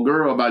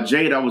girl about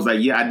Jade, I was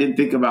like, yeah, I didn't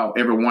think about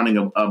ever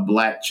wanting a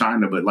Black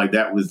China, but like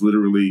that was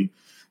literally.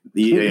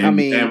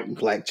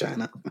 Black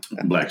China.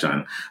 Black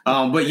China.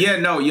 But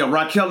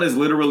Raquel is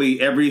literally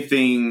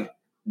everything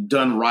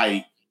done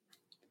right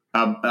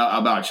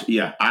about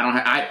you.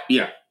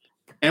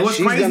 And what's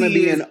she's crazy gonna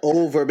be is an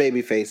over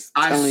babyface.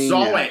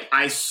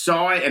 I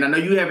saw it, and I know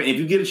you haven't. If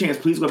you get a chance,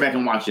 please go back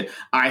and watch it.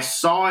 I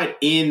saw it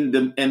in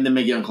the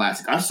Mae Young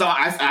Classic. I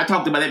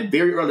talked about it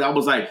very early. I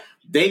was like,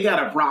 they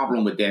got a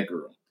problem with that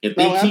girl. If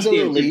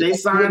they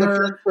sign her, the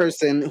first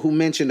person who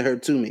mentioned her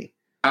to me,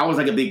 I was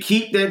like, if they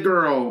keep that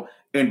girl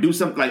and do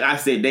something like I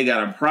said, they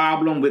got a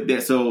problem with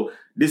that. So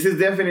this is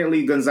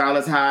definitely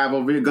Gonzalez Hive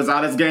over here,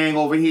 Gonzalez gang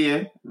over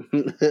here.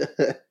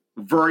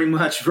 Very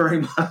much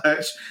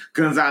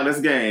Gonzalez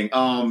gang.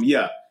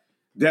 Yeah,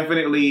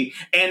 definitely.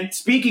 And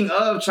speaking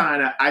of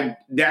China,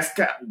 that's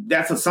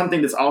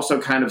something that's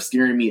also kind of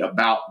scaring me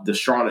about the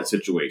Charlotte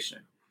situation,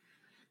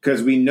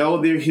 because we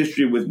know their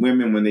history with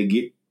women when they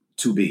get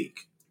too big.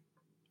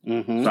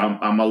 Mm-hmm. So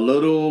I'm a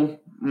little.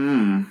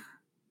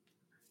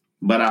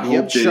 But I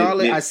hope that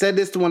Charlotte. I said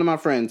this to one of my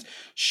friends.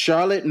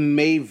 Charlotte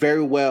may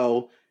very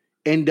well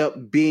end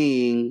up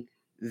being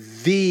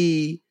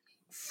the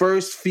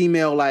first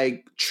female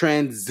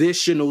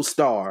transitional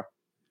star,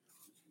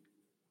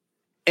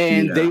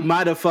 and they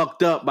might have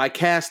fucked up by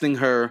casting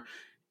her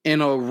in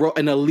a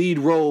lead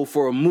role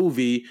for a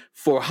movie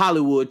for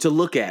Hollywood to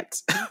look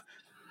at,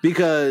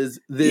 because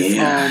this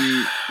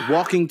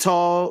Walking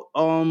Tall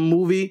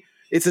movie,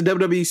 it's a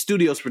WWE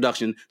Studios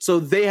production, so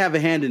they have a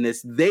hand in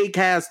this. They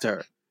cast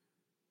her,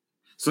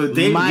 so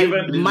they might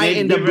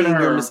end up being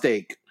her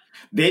mistake.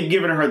 They've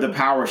given her the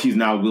power she's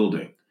now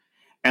wielding,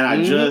 and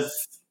I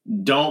just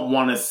don't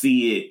want to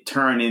see it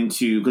turn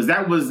into, because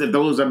that was, if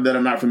those that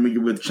are not familiar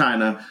with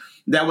China,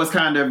 that was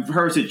kind of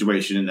her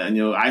situation. And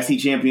IC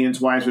champion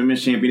twice,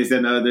 women's champion, this, that,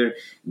 and the other,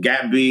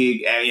 got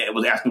big,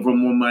 was asking for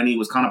more money,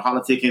 was kind of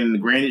politicking.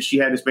 And granted, she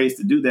had the space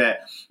to do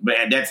that, but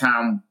at that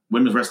time,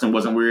 women's wrestling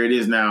wasn't where it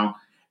is now.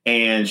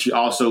 And she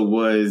also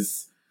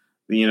was,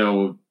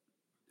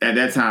 at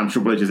that time,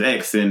 Triple H's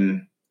ex,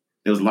 and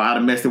there was a lot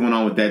of mess that went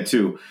on with that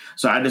too.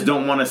 So I just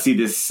don't want to see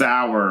this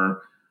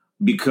sour,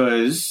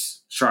 because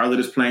Charlotte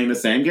is playing the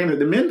same game that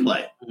the men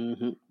play,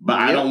 but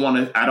I don't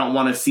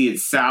want to see it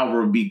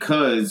sour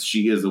because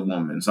she is a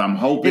woman. So I'm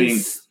hoping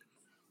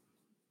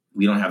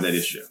we don't have that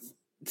issue.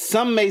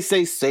 Some may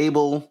say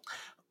Sable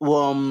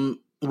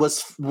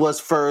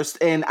was first,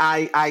 and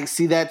I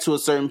see that to a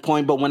certain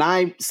point. But when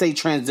I say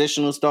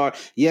transitional star,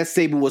 yes,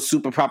 Sable was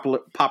super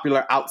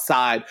popular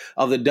outside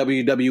of the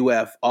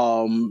WWF.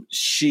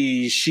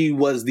 She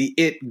was the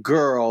it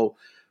girl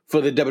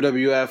for the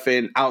WWF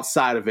and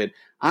outside of it.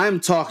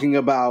 I'm talking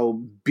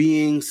about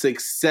being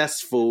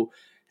successful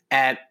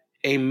at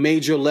a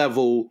major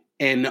level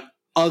in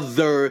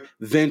other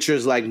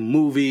ventures like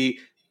movie,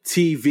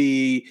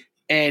 TV,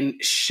 and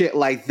shit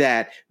like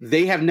that.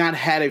 They have not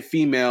had a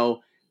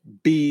female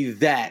be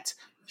that.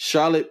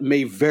 Charlotte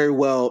may very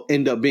well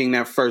end up being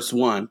that first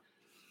one.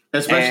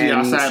 Especially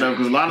outside of,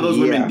 because a lot of those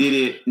women did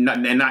it,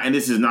 and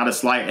this is not a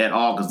slight at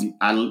all, because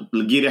I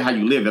get it how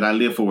you live it. I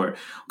live for it,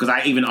 because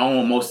I even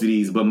own most of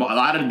these, but a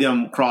lot of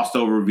them crossed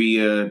over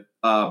via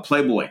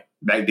Playboy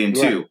back then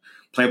too. Right.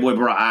 Playboy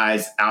brought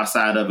eyes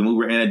outside of, and we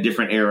were in a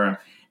different era,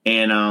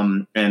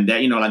 and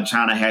that, like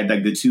China had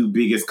like the two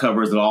biggest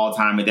covers of all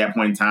time at that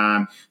point in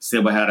time.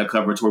 Sybil had a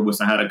cover, Tori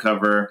Wilson had a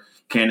cover,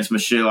 Candice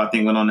Michelle I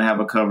think went on to have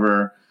a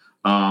cover.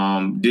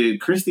 Did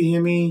Christy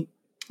Hemme?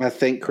 I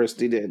think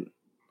Christy did.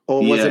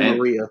 Or was it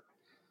Maria?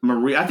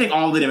 Maria. I think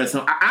all of them.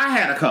 So I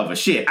had a cover.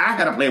 Shit, I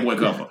had a Playboy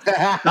cover.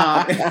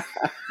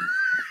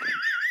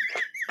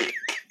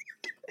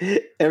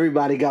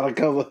 Everybody got a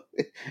cover.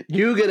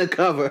 You get a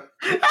cover.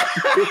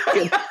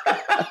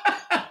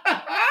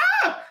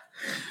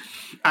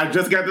 I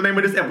just got the name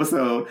of this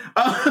episode.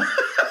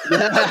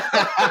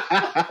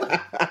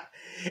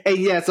 And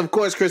yes, of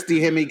course, Christy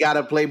Hemme got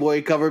a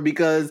Playboy cover,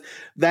 because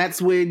that's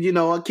when,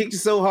 I kicked you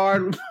so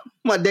hard,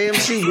 my damn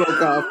shoe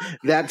broke off.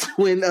 That's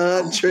when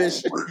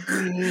Trish.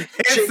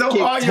 It's so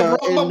hard you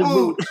broke my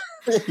boot.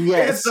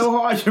 Yes. It's so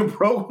hard you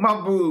broke my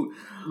boot.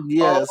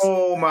 Yes.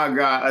 Oh my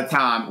God, a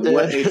time.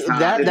 What a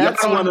time.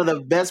 That's one of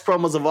the best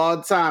promos of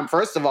all time.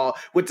 First of all,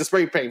 with the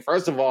spray paint.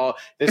 First of all,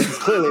 this is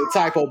clearly a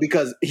typo,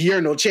 because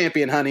you're no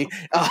champion, honey.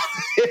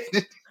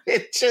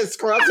 It just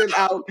crossing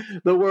out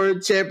the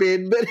word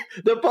champion. But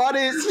the part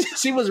is,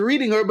 she was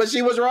reading her, but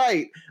she was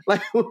right.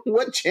 Like,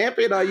 what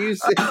champion are you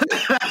saying?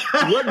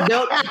 What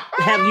belt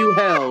have you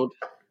held?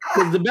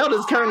 Because the belt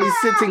is currently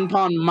sitting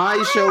upon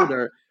my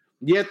shoulder.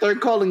 Yet they're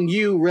calling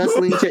you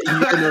wrestling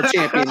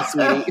champion,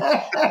 sweetie.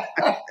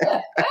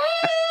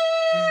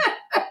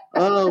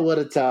 Oh, what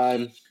a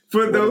time!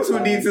 For those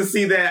who need to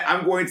see that,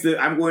 I'm going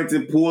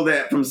to pull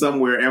that from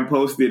somewhere and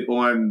post it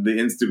on the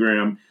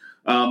Instagram.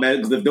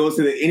 Because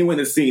if anyone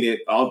has seen it,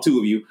 all two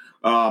of you,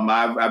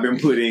 I've been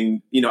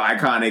putting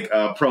iconic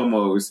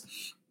promos,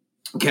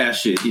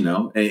 cash shit, in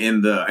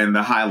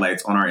the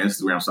highlights on our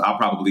Instagram. So I'll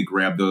probably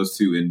grab those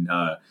two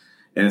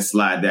and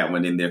slide that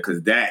one in there,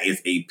 because that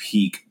is a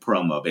peak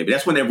promo, baby.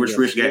 That's whenever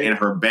Trish got in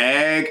her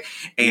bag,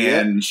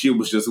 and she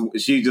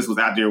just was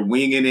out there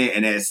winging it,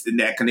 and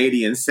that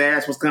Canadian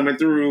sass was coming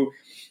through,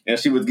 and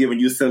she was giving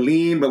you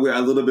Celine, but with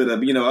a little bit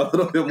of a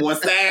little bit more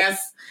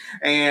sass,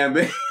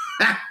 and.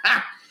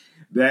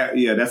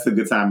 That's a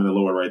good time in the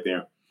Lord right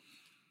there.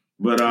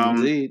 But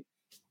indeed.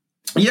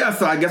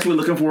 So I guess we're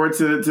looking forward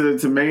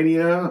to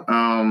Mania.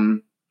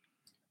 We're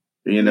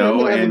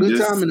gonna have a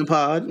good time in the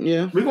pod.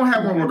 Yeah, we're gonna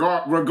have one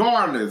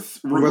regardless,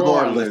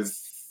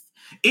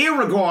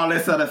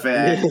 irregardless of the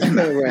fact.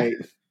 Right.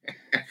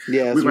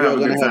 Yes, we're gonna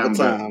have a good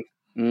time.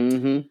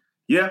 Mm-hmm.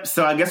 Yep.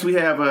 So I guess we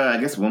have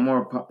one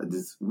more.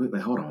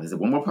 Hold on, is it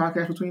one more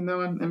podcast between now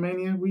and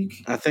Mania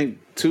week? I think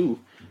 2.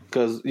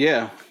 Because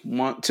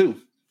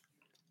 2.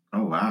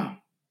 Oh wow!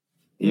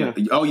 Yeah.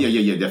 Oh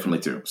yeah.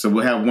 Definitely 2. So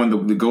we'll have one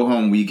the go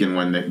home week and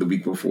one the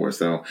week before.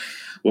 So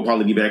we'll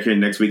probably be back here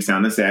next week,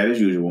 sounding sad as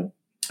usual.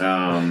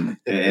 And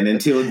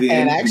until then,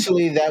 and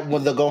actually, that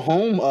with the go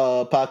home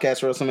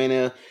podcast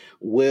WrestleMania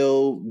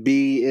will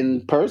be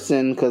in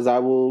person, because I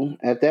will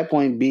at that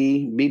point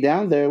be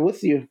down there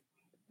with you.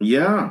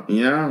 Yeah.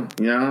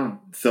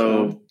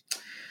 So.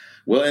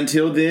 Well,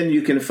 until then,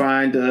 you can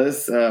find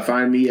us,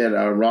 find me at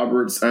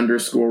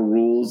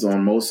Roberts_rules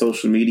on most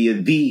social media,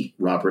 the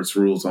Roberts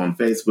Rules on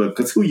Facebook,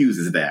 because who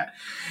uses that?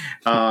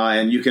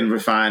 And you can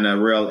find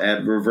Rail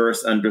at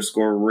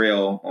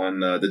 _Rail on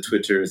the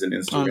Twitters and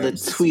Instagrams. On the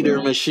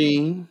Twitter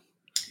machine.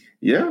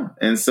 Yeah.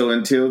 And so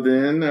until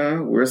then,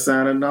 we're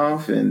signing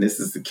off, and this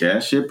is the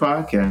Cash Shit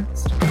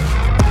Podcast.